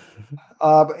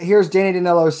 But here's Danny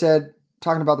Danilo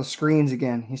talking about the screens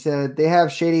again. He said, they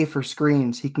have Shady for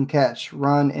screens. He can catch,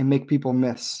 run, and make people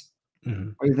miss. What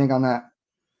do you think on that?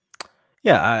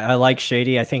 Yeah, I like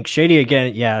Shady. I think Shady,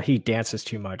 again, he dances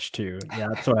too much, too. Yeah,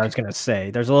 that's what I was going to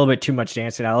say. There's a little bit too much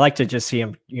dancing. I like to just see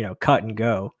him, cut and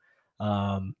go.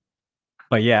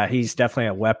 But, yeah, he's definitely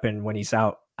a weapon when he's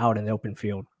out in the open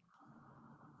field.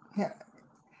 Yeah.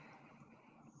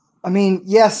 I mean,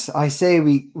 yes, I say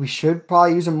we should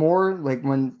probably use him more. Like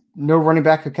when no running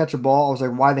back could catch a ball, I was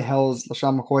like, why the hell is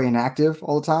LaShawn McCoy inactive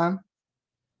all the time?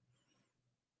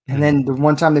 And then the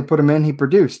one time they put him in, he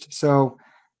produced. So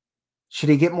should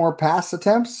he get more pass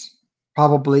attempts?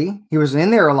 Probably. He was in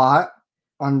there a lot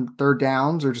on third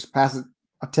downs or just pass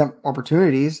attempt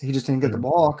opportunities. He just didn't get the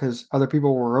ball because other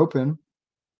people were open.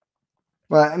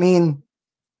 But, I mean,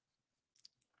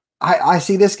 I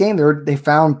see this game. They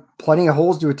found plenty of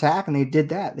holes to attack, and they did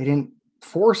that. They didn't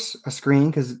force a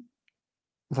screen because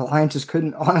the Lions just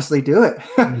couldn't honestly do it.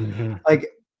 Mhm.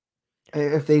 Like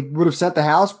if they would have set the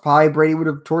house, probably Brady would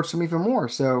have torched them even more.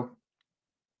 So,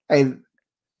 hey,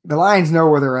 the Lions know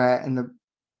where they're at, and the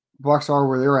Bucs are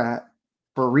where they're at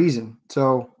for a reason.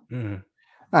 So, Mhm.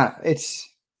 it's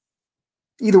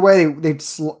either way they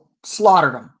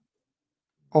slaughtered them.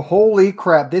 Oh, holy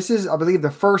crap! This is, I believe, the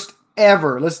first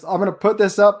ever. I'm gonna put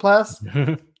this up, plus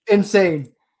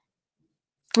insane.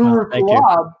 Furu Thank you.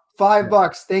 Kawab,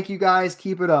 $5. Thank you guys.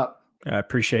 Keep it up. I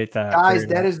appreciate that. Guys,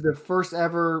 very that much. is the first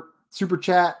ever super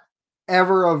chat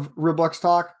ever of Real Bucks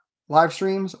Talk live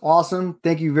streams. Awesome.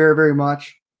 Thank you very, very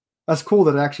much. That's cool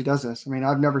that it actually does this. I mean,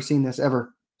 I've never seen this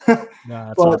ever. No,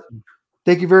 that's But awesome.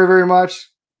 thank you very, very much.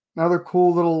 Another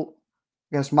cool little,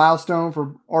 I guess, milestone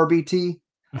for RBT.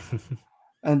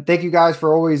 And thank you guys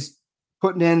for always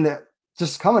putting in that,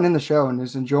 just coming in the show and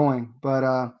just enjoying.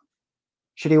 But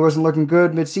Shitty wasn't looking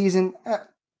good mid-season.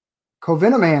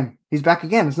 Covina Man, he's back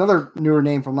again. It's another newer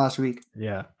name from last week.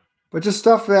 Yeah. But just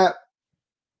stuff that,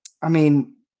 I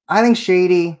mean, I think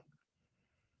Shady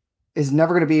is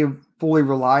never going to be fully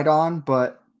relied on,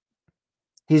 but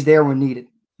he's there when needed.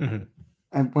 Mhm.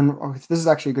 And this is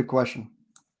actually a good question.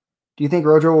 Do you think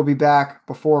Rojo will be back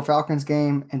before Falcons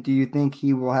game? And do you think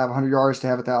he will have 100 yards to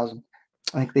have 1,000?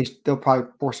 I think they'll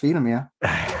probably force feed him. Yeah.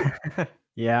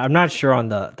 Yeah, I'm not sure on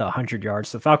the 100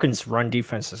 yards. The Falcons' run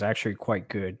defense is actually quite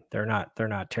good. They're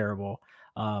not terrible.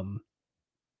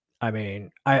 I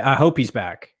mean, I hope he's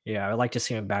back. Yeah, I'd like to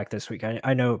see him back this week.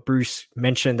 I know Bruce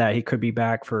mentioned that he could be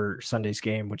back for Sunday's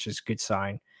game, which is a good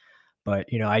sign. But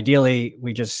ideally,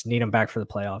 we just need him back for the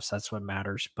playoffs. That's what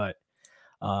matters. But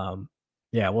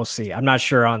yeah, we'll see. I'm not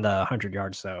sure on the 100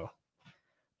 yards though,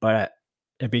 but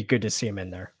it'd be good to see him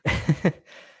in there.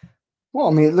 Well,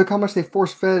 I mean, look how much they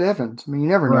force fed Evans. I mean, you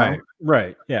never know.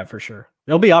 Right. Yeah, for sure.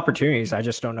 There'll be opportunities. I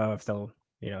just don't know if they'll,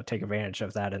 take advantage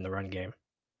of that in the run game.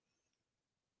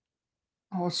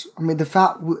 Oh, I mean, this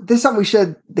is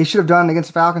something they should have done against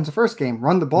the Falcons the first game.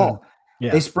 Run the ball.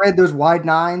 Yeah. They spread those wide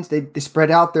nines. They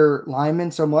spread out their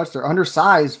linemen so much. They're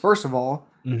undersized, first of all.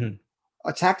 Mm-hmm.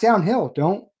 Attack downhill.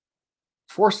 Don't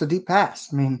force the deep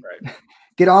pass. I mean, Right.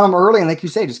 Get on them early, and like you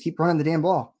say, just keep running the damn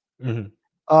ball.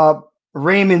 Mm-hmm.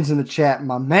 Raymond's in the chat,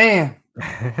 my man.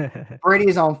 Brady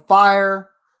is on fire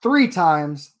 3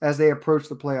 times as they approach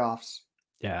the playoffs.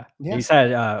 Yeah. Yeah. He's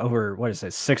had over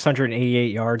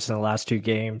 688 yards in the last 2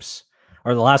 games,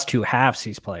 or the last 2 halves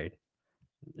he's played.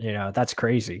 That's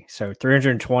crazy. So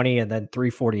 320 and then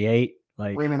 348.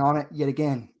 Like Raymond on it yet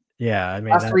again. Yeah, I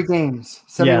mean, last 3 games,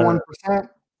 71%,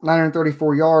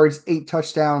 934 yards, 8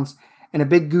 touchdowns, and a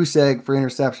big goose egg for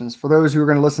interceptions. For those who are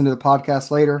going to listen to the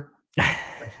podcast later,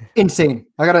 insane.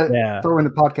 I got to throw in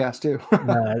the podcast too.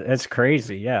 It's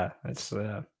crazy. Yeah, it's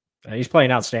he's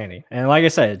playing outstanding. And like I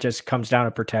said, it just comes down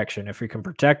to protection. If we can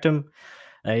protect him,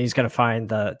 he's going to find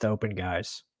the open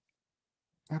guys.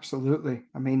 Absolutely.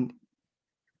 I mean,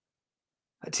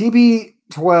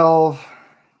 TB12,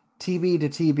 TB to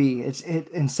TB. It's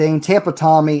insane. Tampa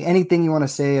Tommy, anything you want to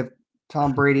say of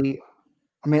Tom Brady.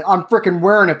 I mean, I'm freaking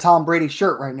wearing a Tom Brady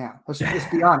shirt right now. Let's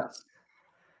be honest.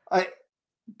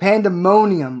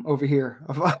 Pandemonium over here.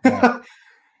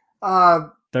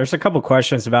 There's a couple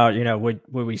questions about, would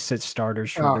we sit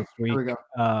starters for this week? Here we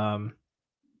go.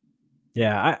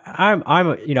 Yeah, I'm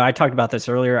I talked about this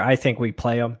earlier. I think we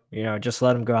play them, just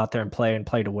let them go out there and play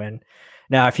to win.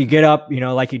 Now, if you get up,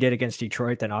 like you did against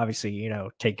Detroit, then obviously,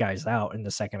 take guys out in the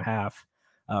second half,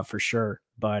 for sure.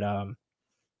 But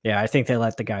yeah, I think they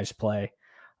let the guys play.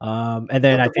 And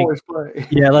then let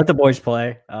the boys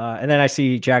play. And then I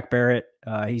see Jack Barrett.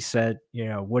 He said,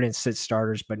 wouldn't sit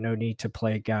starters, but no need to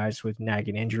play guys with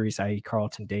nagging injuries, i.e.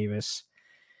 Carlton Davis.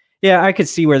 Yeah, I could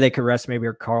see where they could rest maybe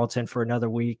Carlton for another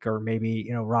week, or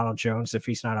maybe, Ronald Jones if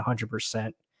he's not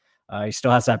 100%. He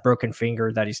still has that broken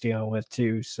finger that he's dealing with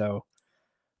too. So,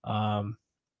 yeah,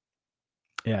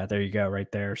 there you go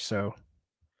right there. So,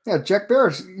 yeah, Jack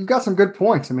Barrett, you got some good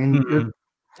points. I mean,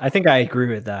 I think I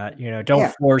agree with that.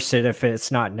 Don't force it if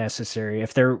it's not necessary.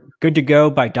 If they're good to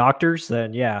go by doctors,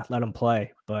 then yeah, let them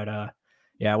play. But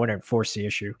yeah, I wouldn't force the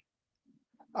issue.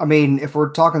 I mean, if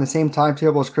we're talking the same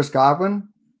timetable as Chris Godwin,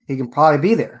 he can probably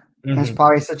be there. Mm-hmm. It's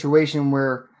probably a situation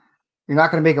where you're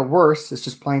not going to make it worse. It's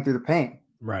just playing through the pain.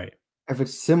 Right. If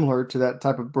it's similar to that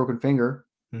type of broken finger.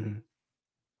 Mm-hmm.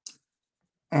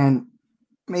 And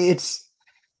I mean,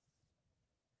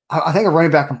 I think a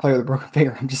running back can play with a broken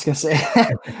finger. I'm just going to say.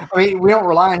 I mean, we don't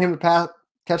rely on him to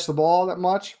catch the ball that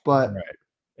much, but right.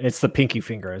 It's the pinky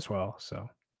finger as well.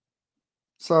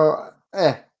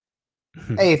 Hey,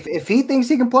 if he thinks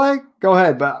he can play, go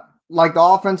ahead. But like the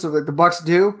offense of the Bucs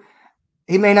do,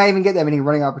 he may not even get that many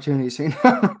running opportunities. So you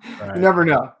never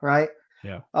know, right?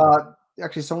 Yeah.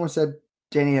 Actually, someone said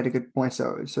Danny had a good point.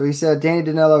 So he said Danny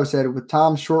Danello said with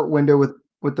Tom's short window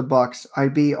with the Bucs,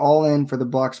 I'd be all in for the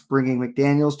Bucs bringing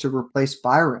McDaniels to replace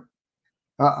Byron.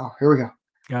 Here we go.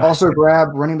 Also grab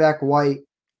running back White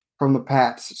from the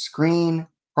Pats. Screen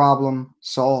problem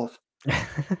solved.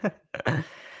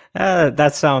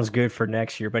 That sounds good for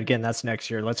next year, but again, that's next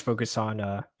year. Let's focus on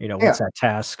what's that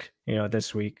task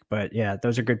this week. But yeah,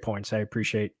 those are good points. I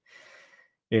appreciate.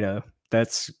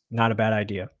 That's not a bad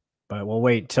idea. But we'll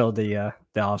wait till the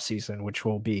off season, which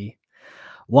will be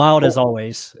wild as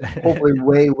always. Hopefully,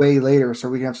 way later, so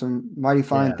we can have some mighty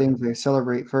fine things to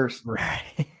celebrate first.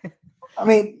 Right. I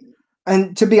mean,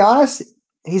 and to be honest,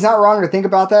 he's not wrong to think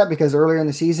about that because earlier in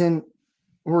the season,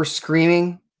 we're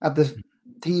screaming at the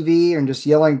TV and just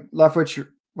yelling, Leftwich,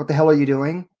 what the hell are you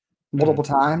doing? Multiple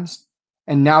times.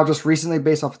 And now just recently,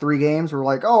 based off 3 games, we're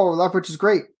like, oh, Leftwich is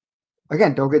great.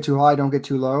 Again, don't get too high, don't get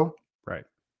too low. Right.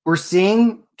 We're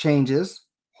seeing changes.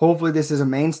 Hopefully this is a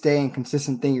mainstay and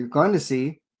consistent thing you're going to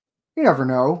see. You never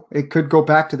know. It could go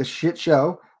back to the shit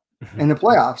show in the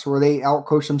playoffs where they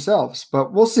outcoach themselves.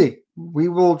 But we'll see. We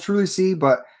will truly see.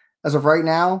 But as of right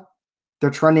now, they're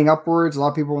trending upwards. A lot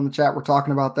of people in the chat were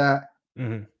talking about that.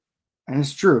 Mm-hmm. And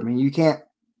it's true. I mean, you can't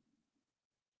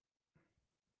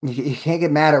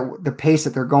get mad at the pace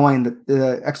that they're going,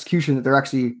 the execution that they're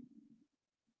actually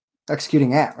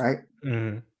executing at, right?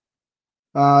 Mm-hmm.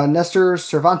 Nestor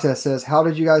Cervantes says, how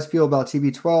did you guys feel about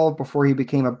TB12 before he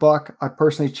became a Buck? I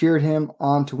personally cheered him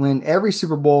on to win every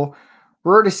Super Bowl.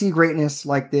 We're to see greatness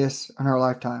like this in our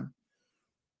lifetime.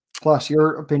 Plus,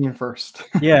 your opinion first.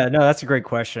 Yeah, no, that's a great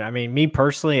question. I mean, me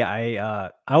personally, I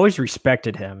always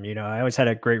respected him. I always had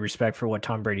a great respect for what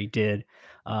Tom Brady did.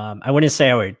 I wouldn't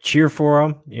say I would cheer for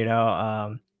him.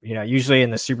 Usually in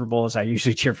the Super Bowls, I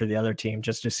usually cheer for the other team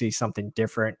just to see something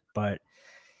different. But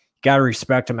got to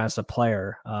respect him as a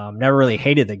player. Never really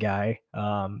hated the guy.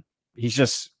 He's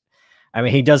just,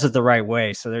 he does it the right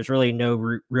way. So there's really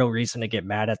no real reason to get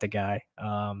mad at the guy.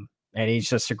 And he's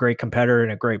just a great competitor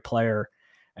and a great player.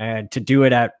 And to do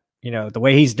it at, the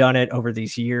way he's done it over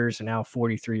these years and now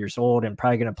 43 years old and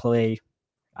probably going to play,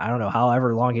 I don't know,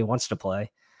 however long he wants to play.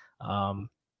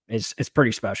 It's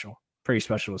pretty special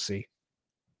to see.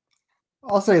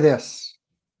 I'll say this.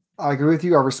 I agree with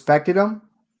you. I respected him.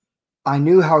 I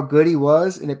knew how good he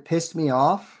was, and it pissed me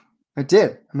off. It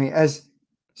did. I mean, as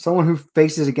someone who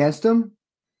faces against him,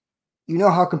 you know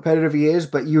how competitive he is,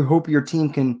 but you hope your team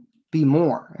can be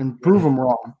more and prove him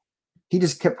wrong. He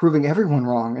just kept proving everyone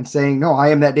wrong and saying, no, I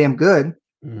am that damn good.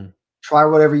 Try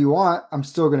whatever you want. I'm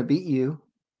still going to beat you.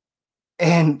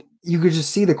 And you could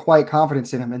just see the quiet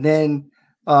confidence in him. And then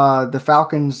the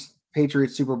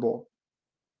Falcons-Patriots Super Bowl,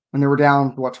 when they were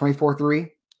down, 24-3?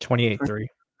 28-3.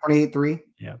 28-3?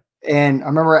 Yeah. And I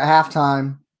remember at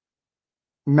halftime,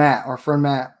 Matt, our friend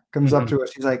Matt, comes up to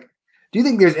us. He's like, do you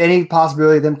think there's any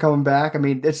possibility of them coming back? I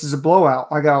mean, this is a blowout.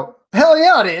 I go, hell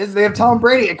yeah, it is. They have Tom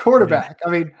Brady at quarterback.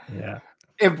 I mean,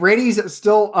 if Brady's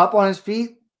still up on his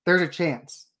feet, there's a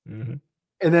chance. And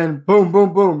then boom,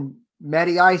 boom, boom.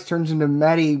 Matty Ice turns into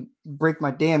Matty break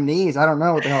my damn knees. I don't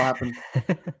know what the hell happened.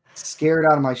 Scared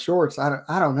out of my shorts. I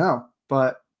don't know.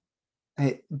 But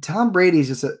hey, Tom Brady's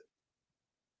just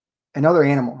another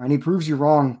animal, and he proves you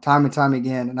wrong time and time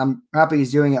again. And I'm happy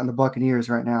he's doing it on the Buccaneers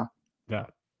right now. Yeah.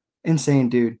 Insane,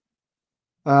 dude.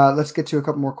 Let's get to a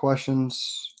couple more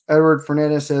questions. Edward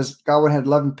Fernandez says, Godwin had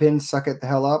 11 pins. Suck it the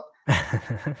hell up.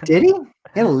 Did he?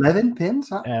 He had 11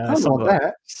 pins? I don't know about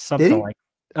that. Something like,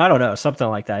 I don't know, something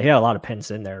like that. He had a lot of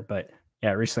pins in there, but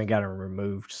yeah, recently got him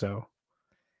removed. So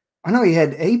I know he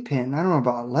had 8 pin. I don't know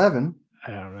about 11.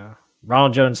 I don't know.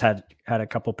 Ronald Jones had a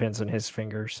couple pins in his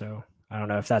finger, so I don't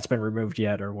know if that's been removed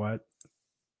yet or what.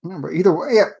 But either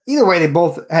way, they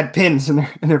both had pins in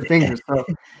their fingers. So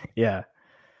yeah,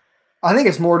 I think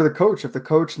it's more to the coach. If the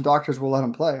coach and doctors will let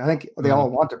them play, I think they all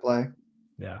want to play.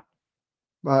 Yeah,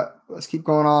 but let's keep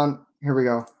going on. Here we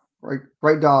go.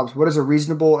 Right, Dobbs. What is a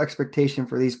reasonable expectation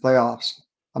for these playoffs?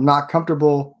 I'm not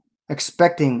comfortable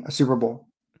expecting a Super Bowl.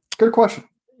 Good question.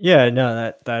 Yeah,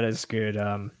 no, that is good.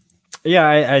 Yeah,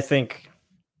 I think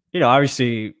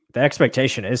obviously the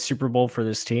expectation is Super Bowl for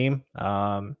this team.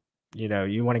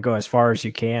 You want to go as far as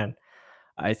you can.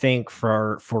 I think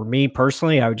for me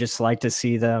personally, I would just like to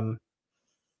see them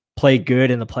play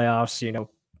good in the playoffs,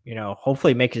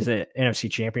 hopefully make it an NFC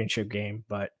championship game.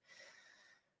 But,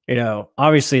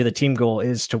 obviously the team goal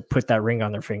is to put that ring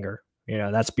on their finger.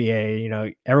 That's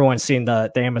BA, everyone's seen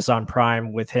the Amazon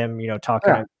Prime with him,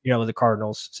 talking, with the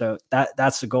Cardinals. So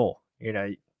that's the goal,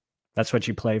 that's what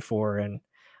you play for. And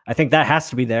I think that has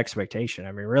to be the expectation.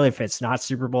 I mean, really, if it's not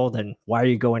Super Bowl, then why are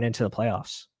you going into the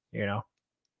playoffs? You know?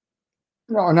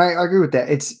 No, and I agree with that.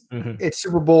 Hmm. It's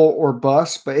Super Bowl or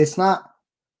bust, but it's not.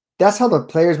 That's how the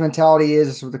players' mentality is.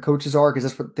 That's what the coaches are because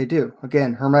that's what they do.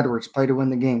 Again, Herm Edwards play to win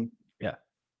the game. Yeah.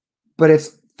 But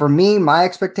it's for me. My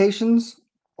expectations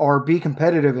are be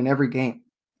competitive in every game.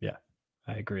 Yeah.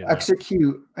 I agree with that.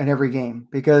 Execute in every game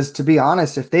because to be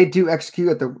honest, if they do execute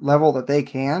at the level that they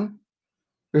can,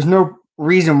 there's no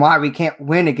reason why we can't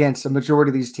win against a majority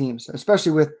of these teams,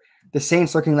 especially with the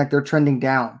Saints looking like they're trending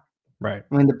down. Right.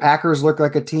 I mean, the Packers look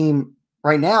like a team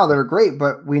right now that are great,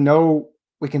 but we know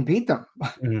we can beat them.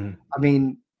 Mhm. I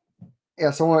mean,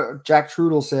 yeah, Jack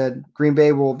Trudel said Green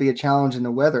Bay will be a challenge in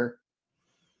the weather.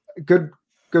 Good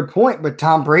point. But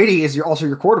Tom Brady is also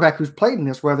your quarterback who's played in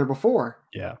this weather before.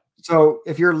 Yeah. So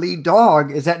if your lead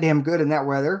dog is that damn good in that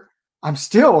weather, I'm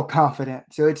still confident.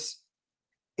 So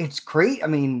it's great. I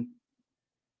mean,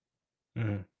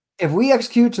 Mhm. if we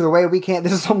execute to the way we can,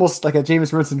 this is almost like a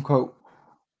Jameis Winston quote.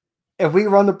 If we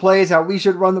run the plays how we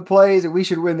should run the plays, we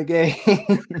should win the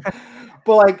game.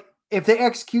 But like if they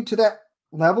execute to that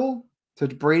level, to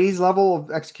Brady's level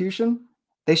of execution,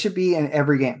 they should be in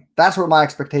every game. That's what my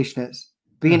expectation is.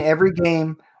 Be in every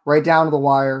game, right down to the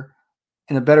wire,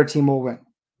 and a better team will win.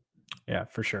 Yeah,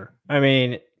 for sure. I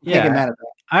mean, Can't yeah, get mad at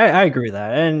that. I agree with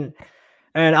that.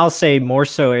 And I'll say more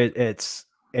so it's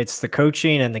the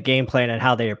coaching and the game plan and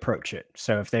how they approach it.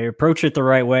 So if they approach it the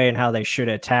right way and how they should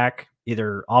attack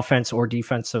either offense or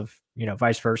defensive,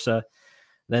 vice versa,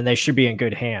 then they should be in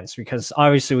good hands because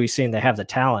obviously we've seen they have the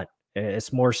talent.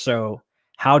 It's more so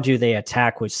how do they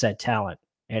attack with said talent?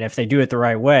 And if they do it the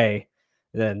right way,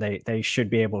 then they should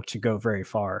be able to go very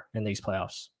far in these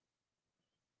playoffs.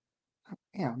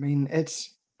 Yeah, I mean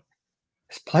it's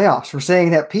playoffs. We're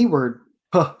saying that P word.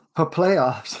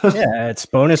 Playoffs. Yeah, it's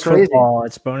bonus Crazy. football.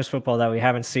 It's bonus football that we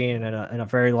haven't seen in a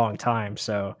very long time.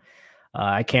 So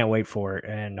I can't wait for it.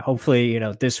 And hopefully,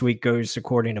 this week goes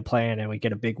according to plan and we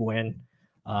get a big win.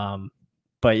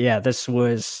 But yeah, this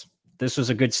was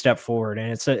a good step forward,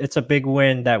 and it's a big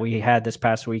win that we had this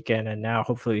past weekend. And now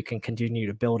hopefully we can continue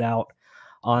to build out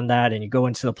on that. And you go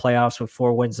into the playoffs with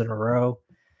 4 wins in a row.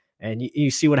 And you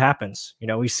see what happens.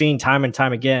 We've seen time and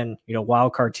time again,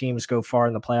 wild card teams go far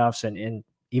in the playoffs and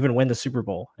even win the Super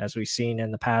Bowl, as we've seen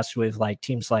in the past with like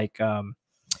teams like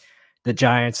the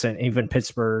Giants and even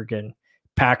Pittsburgh and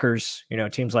Packers,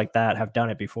 teams like that have done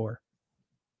it before.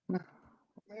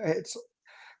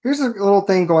 Here's a little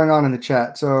thing going on in the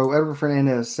chat. So Edward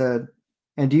Fernandez said,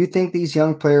 and do you think these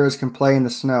young players can play in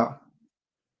the snow?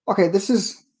 Okay, this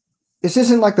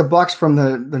isn't like the Bucs from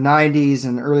the 90s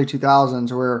and early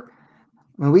 2000s where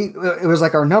it was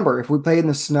like our number. If we played in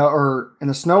the snow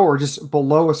or just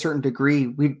below a certain degree,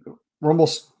 we're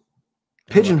almost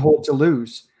pigeonholed to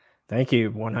lose. Thank you,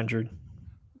 100.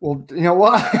 Well, you know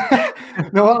what?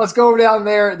 Let's go down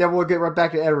there, then we'll get right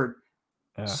back to Edward.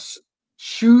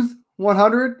 Shoot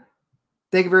 100.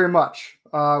 Thank you very much.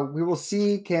 We will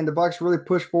see, can the Bucs really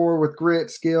push forward with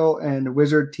grit, skill, and the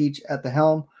wizard teach at the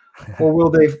helm, or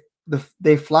will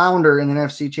they flounder in an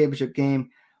NFC Championship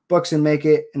game? Bucs and make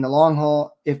it in the long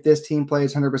haul if this team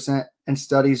plays 100% and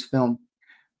studies film.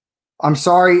 I'm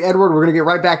sorry, Edward. We're going to get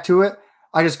right back to it.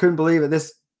 I just couldn't believe it.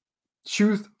 This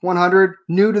Truth 100,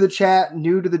 new to the chat,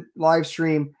 new to the live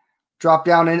stream, drop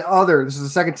down in other. This is the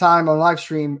second time on live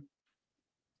stream.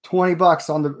 $20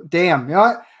 on the damn. You know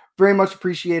what? Very much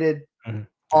appreciated. Mm-hmm.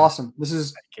 Awesome. This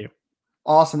is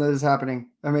awesome that this is happening.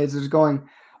 I mean, it's just going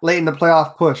late in the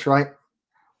playoff push, right?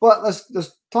 But let's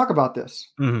talk about this.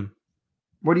 Mm-hmm.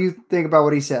 What do you think about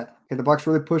what he said? Can the Bucs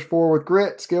really push forward with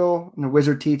grit, skill, and the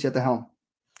wizard teach at the helm?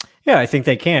 Yeah, I think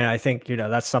they can. I think,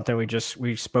 that's something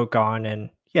we spoke on. And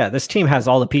yeah, this team has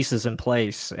all the pieces in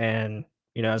place. And,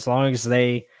 as long as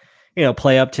they,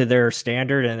 play up to their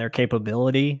standard and their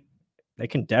capability, they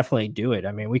can definitely do it.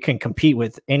 I mean, we can compete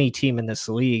with any team in this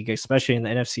league, especially in the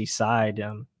NFC side.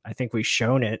 I think we've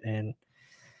shown it. And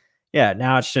yeah,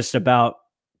 now it's just about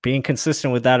being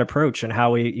consistent with that approach and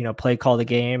how we, call the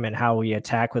game and how we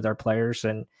attack with our players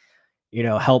and,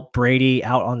 help Brady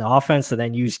out on the offense and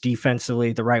then use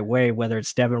defensively the right way, whether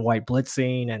it's Devin White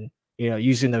blitzing and,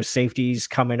 using those safeties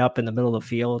coming up in the middle of the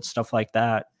field, stuff like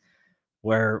that,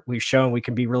 where we've shown we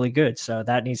can be really good. So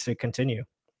that needs to continue.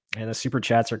 And the super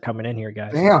chats are coming in here,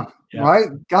 guys. Damn, yeah. Right?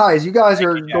 Guys, you guys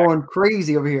are going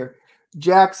crazy over here.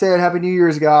 Jack said, Happy New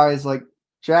Year's, guys. Like,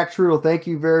 Jack Trudel, thank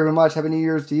you very much. Happy New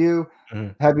Year's to you.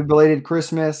 Mm-hmm. Happy belated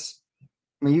Christmas.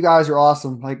 I mean, you guys are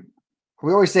awesome. Like,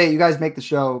 we always say, you guys make the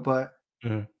show, but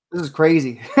this is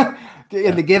crazy.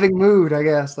 In the giving mood, I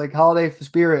guess, like holiday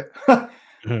spirit.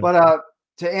 Mm-hmm. But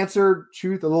to answer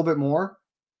Truth a little bit more,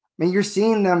 I mean, you're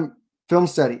seeing them film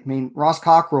study. I mean, Ross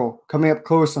Cockrell coming up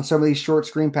close on some of these short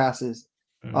screen passes,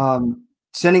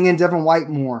 sending in Devin White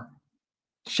more,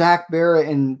 Shaq Barrett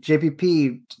and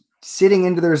JPP sitting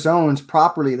into their zones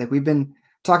properly. Like we've been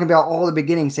talking about all the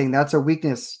beginning, saying that's a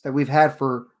weakness that we've had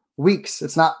for weeks.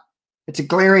 It's a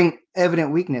glaring,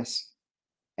 evident weakness.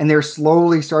 And they're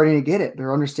slowly starting to get it.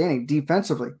 They're understanding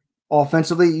defensively.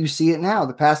 Offensively, you see it now.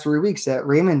 The past 3 weeks that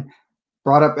Raymond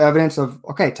brought up evidence of,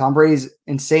 okay, Tom Brady's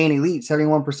insane elite,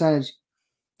 71 percentage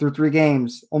through 3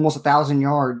 games, almost 1,000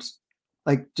 yards,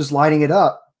 like just lighting it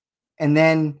up. And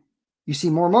then you see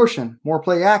more motion, more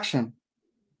play action,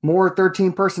 more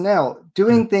 13 personnel,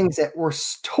 doing things that were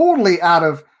totally out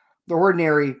of the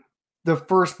ordinary the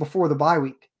first before the bye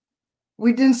week.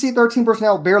 We didn't see 13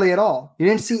 personnel barely at all. You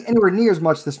didn't see anywhere near as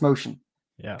much this motion.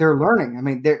 Yeah. They're learning. I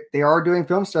mean, they are doing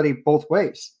film study both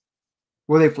ways.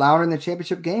 Will they flounder in the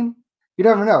championship game? You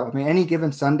never know. I mean, any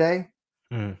given Sunday,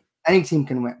 any team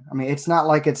can win. I mean, it's not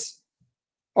like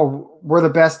we're the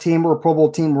best team, we're a Pro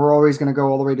Bowl team, we're always going to go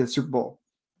all the way to the Super Bowl.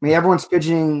 I mean, everyone's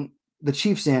fidgeting the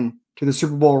Chiefs in to the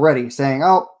Super Bowl already, saying,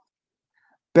 oh,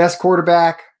 best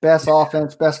quarterback, best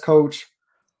offense, best coach.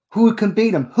 Who can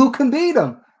beat them? Who can beat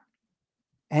them?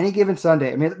 Any given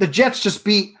Sunday. I mean, the Jets just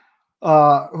beat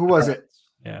who was it?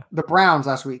 Yeah, the Browns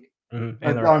last week and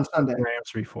on Sunday. The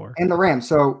Rams 3-4. And the Rams.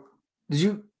 So,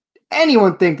 did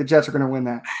anyone think the Jets are going to win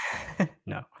that?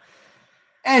 No.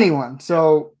 Anyone.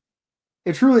 So,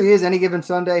 it truly is any given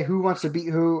Sunday. Who wants to beat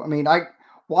who? I mean, I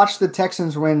watched the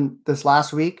Texans win this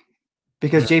last week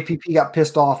because JPP got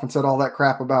pissed off and said all that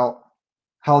crap about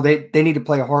how they need to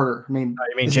play harder. I mean,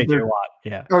 you mean JJ Watt?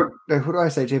 Yeah. Or who do I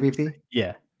say? JPP?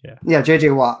 Yeah.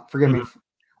 JJ Watt. Forgive me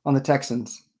on the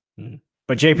Texans.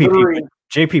 But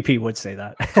JPP would say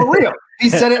that for real.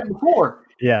 He said it before.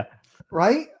 Yeah.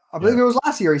 Right. I believe it was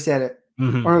last year he said it,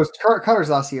 or it was Cutter's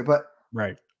last year. But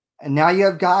right. And now you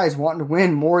have guys wanting to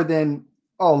win more than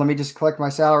let me just collect my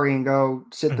salary and go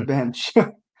sit the bench.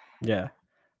 Yeah.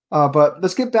 But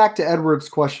let's get back to Edward's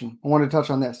question. I wanted to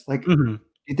touch on this. Like, do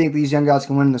you think these young guys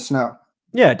can win in the snow?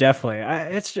 Yeah, definitely.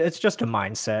 It's just a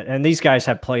mindset, and these guys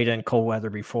have played in cold weather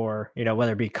before,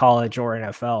 whether it be college or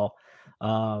NFL.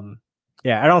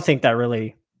 Yeah, I don't think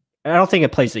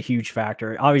it plays a huge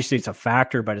factor. Obviously, it's a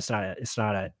factor, but it's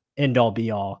not a end all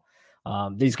be all.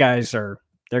 These guys they're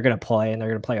going to play, and they're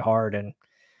going to play hard, and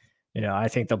I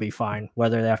think they'll be fine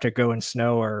whether they have to go in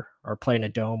snow or play in a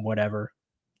dome, whatever.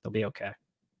 They'll be okay.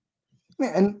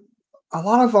 Yeah, and a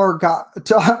lot of our guys,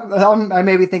 I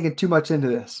may be thinking too much into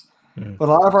this. But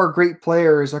a lot of our great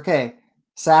players,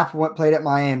 Sapp played at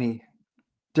Miami.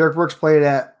 Derek Brooks played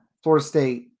at Florida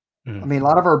State. I mean, a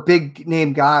lot of our big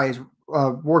name guys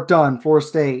worked on Florida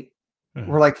State.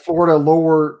 We're like Florida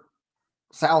lower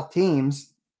South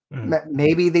teams.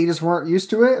 Maybe they just weren't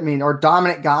used to it. I mean, our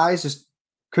dominant guys just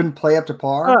couldn't play up to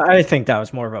par. I think that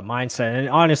was more of a mindset. And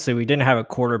honestly, we didn't have a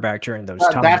quarterback during those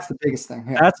times. That's the biggest thing.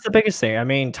 Yeah. That's the biggest thing. I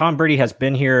mean, Tom Brady has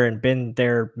been here and been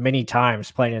there many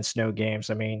times playing in snow games.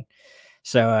 I mean,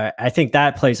 so I think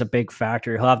that plays a big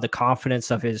factor. He'll have the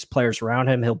confidence of his players around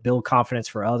him. He'll build confidence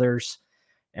for others.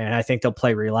 And I think they'll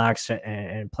play relaxed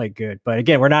and play good. But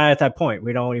again, we're not at that point.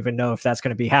 We don't even know if that's going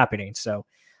to be happening. So,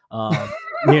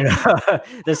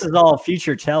 this is all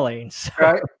future telling. So,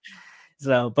 right.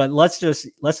 But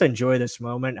let's enjoy this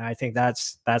moment. I think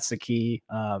that's the key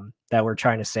that we're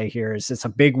trying to say here is it's a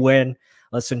big win.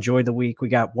 Let's enjoy the week. We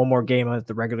got one more game of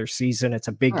the regular season. It's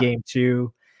a big game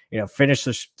too. Finish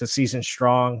the season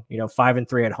strong.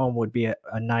 5-3 at home would be a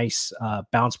nice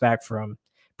bounce back from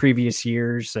previous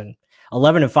years, and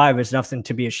 11-5 is nothing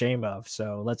to be ashamed of.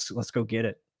 So let's go get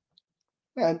it.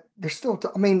 Yeah, there's still.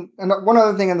 And one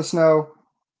other thing in the snow,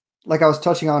 like I was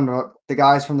touching on the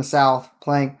guys from the South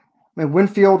playing. I mean,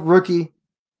 Winfield, rookie,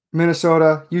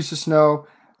 Minnesota, used to snow.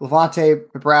 Levante,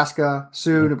 Nebraska.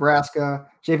 Sioux, Nebraska.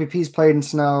 JPP's played in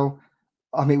snow.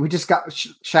 I mean, we just got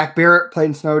Shaq Barrett played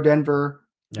in snow, Denver.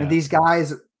 Yeah. And these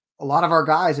guys, a lot of our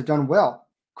guys have done well.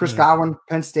 Chris Godwin,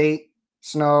 Penn State,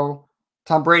 snow.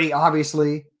 Tom Brady,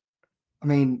 obviously. I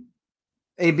mean,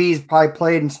 AB's probably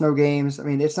played in snow games. I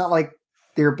mean, it's not like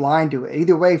they're blind to it.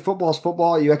 Either way, football is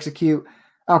football. You execute.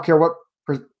 I don't care what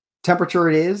temperature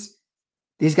it is.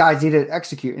 These guys need to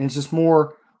execute. And it's just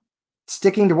more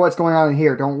sticking to what's going on in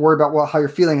here. Don't worry about how you're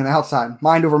feeling on the outside.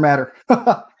 Mind over matter.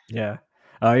 Yeah.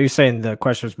 You're saying the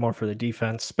question was more for the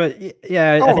defense, but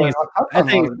yeah, I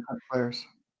think players.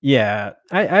 Yeah,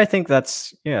 I think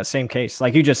that's same case.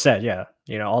 Like you just said,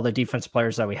 all the defense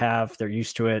players that we have, they're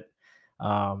used to it.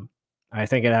 I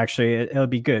think it'll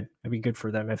be good. It'll be good for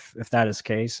them if that is the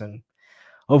case. And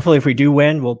hopefully if we do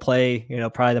win, we'll play,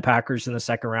 probably the Packers in the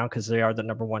second round because they are the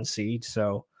number 1 seed.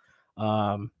 So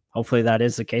hopefully that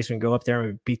is the case. We can go up there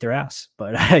and we beat their ass.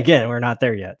 But again, we're not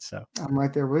there yet. So I'm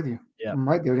right there with you. Yeah, I'm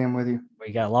right there with you.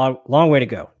 We got a long way to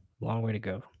go. Long way to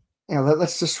go. Yeah,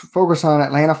 let's just focus on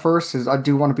Atlanta first, because I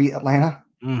do want to beat Atlanta.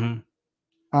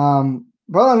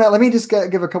 Well, on that, let me just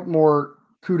give a couple more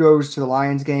kudos to the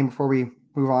Lions game before we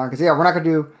move on, because we're not going to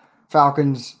do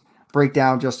Falcons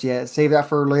breakdown just yet. Save that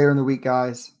for later in the week,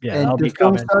 guys. Yeah, and that'll be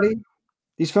coming.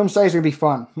 These film studies are going to be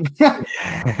fun.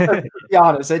 To be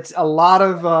honest, it's a lot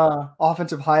of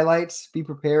offensive highlights. Be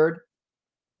prepared.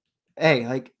 Hey,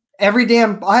 like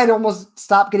I had almost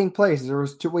stopped getting plays. There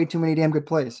was way too many damn good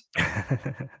plays.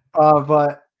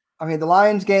 But I mean, the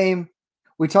Lions game,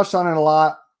 we touched on it a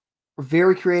lot. We're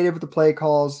very creative with the play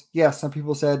calls. Yes, some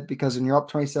people said because when you're up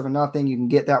 27-0, you can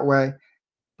get that way.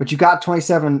 But you got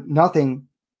 27-0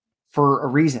 for a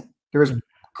reason. There was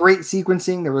great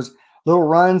sequencing. There was little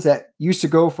runs that used to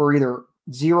go for either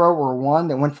 0 or 1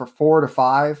 that went for 4 to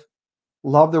 5.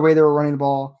 Love the way they were running the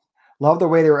ball. Love the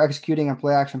way they were executing on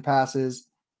play action passes.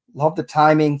 Love the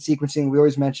timing, sequencing. We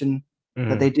always mention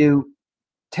that they do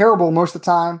terrible most of the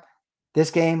time.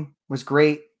 This game was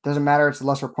great. Doesn't matter. It's a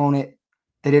lesser opponent.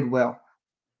 They did well.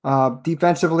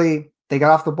 Defensively, they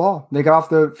got off the ball. They got off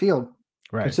the field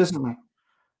consistently.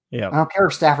 Yeah, I don't care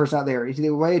if Stafford's not there.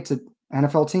 Either way, it's an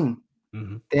NFL team.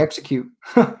 They execute.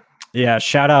 Yeah,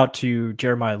 shout out to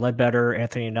Jeremiah Ledbetter,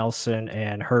 Anthony Nelson,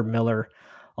 and Herb Miller.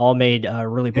 All made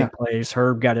really big plays.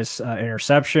 Herb got his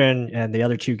interception, and the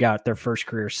other two got their first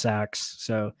career sacks.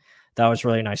 So that was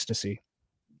really nice to see.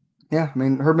 Yeah, I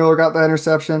mean, Herb Miller got that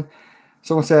interception.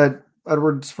 Someone said,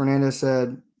 Edwards Fernandez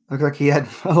said, looked like he had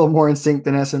a little more instinct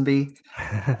than SMB.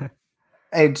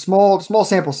 A small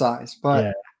sample size,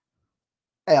 but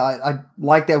hey, I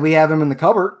like that we have him in the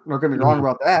cupboard. Don't get me wrong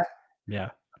about that.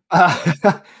 Yeah.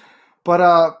 But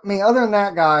I mean, other than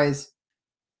that, guys,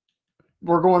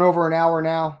 we're going over an hour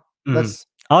now.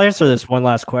 I'll answer this one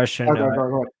last question. Go ahead.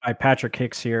 By Patrick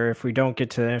Hicks here. If we don't get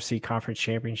to the NFC Conference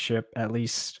Championship, at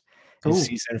least a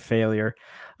season failure.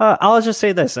 I'll just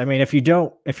say this. I mean, if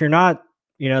you're not,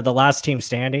 the last team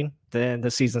standing, then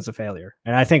the season's a failure.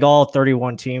 And I think all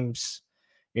 31 teams,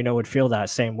 would feel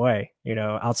that same way,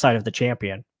 outside of the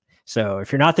champion. So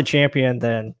if you're not the champion,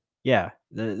 then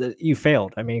you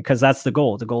failed. I mean, because that's the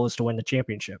goal. The goal is to win the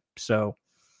championship. So,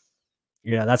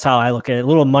 that's how I look at it. A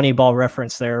little Moneyball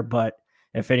reference there. But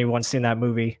if anyone's seen that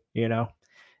movie,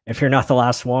 if you're not the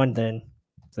last one, then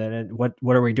what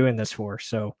are we doing this for?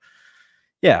 So,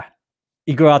 yeah,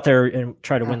 you go out there and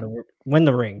try to win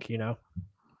the ring.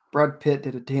 Brad Pitt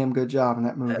did a damn good job in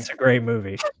that movie. That's a great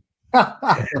movie.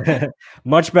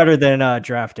 Much better than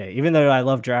Draft Day, even though I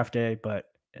love Draft Day, but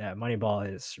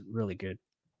Moneyball is really good.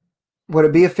 Would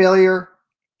it be a failure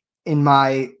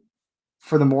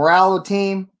for the morale of the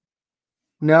team?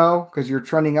 No, because you're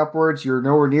trending upwards. You're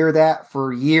nowhere near that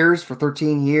for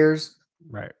 13 years.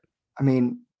 Right. I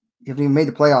mean, you haven't even made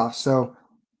the playoffs. So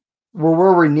we're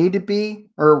where we need to be,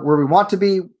 or where we want to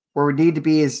be, where we need to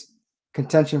be is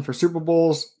contention for Super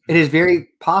Bowls. It is very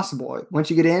possible.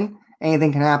 Once you get in,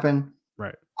 anything can happen.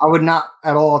 Right. I would not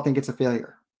at all think it's a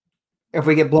failure. If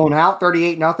we get blown out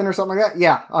 38-0 or something like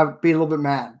that, I'd be a little bit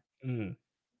mad.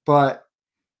 But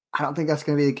I don't think that's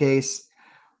going to be the case.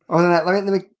 Other than that, let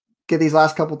me get these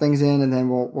last couple things in, and then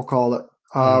we'll call it.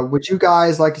 Would you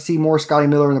guys like to see more Scotty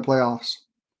Miller in the playoffs?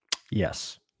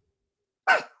 Yes.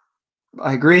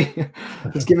 I agree.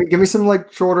 Just give me some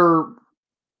shorter,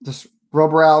 just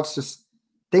rub routes, just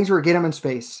things where get him in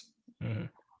space.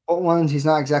 What ones he's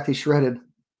not exactly shredded.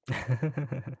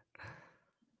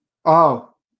 Why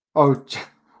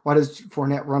does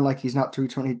Fournette run like he's not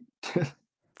 220?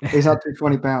 He's not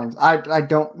 220 pounds. I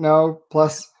don't know.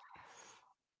 Plus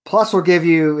we'll give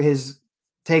you his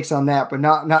takes on that, but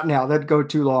not now. That'd go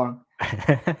too long.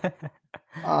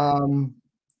 You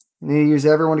need to use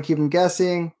everyone to keep them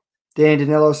guessing. Danny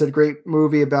Danilo said great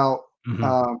movie about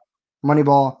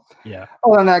Moneyball. Yeah.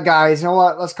 Other than that, guys, you know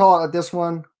what? Let's call it this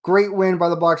one. Great win by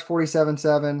the Bucs,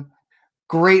 47-7.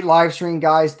 Great live stream,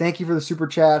 guys. Thank you for the super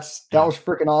chats. That was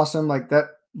freaking awesome. Like, that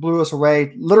blew us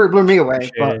away. Literally blew me away.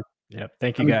 But,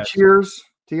 thank you, guys. Cheers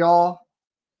to y'all.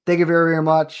 Thank you very, very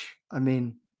much. I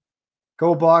mean,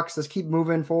 go Bucs. Let's keep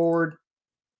moving forward.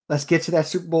 Let's get to that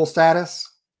Super Bowl status.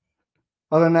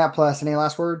 Other than that, Plus, any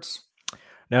last words?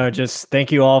 No, just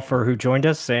thank you all for who joined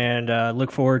us, and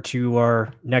look forward to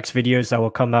our next videos that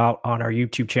will come out on our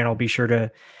YouTube channel. Be sure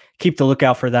to keep the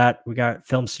lookout for that. We got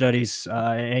film studies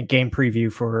and game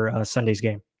preview for Sunday's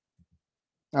game.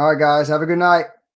 All right, guys. Have a good night.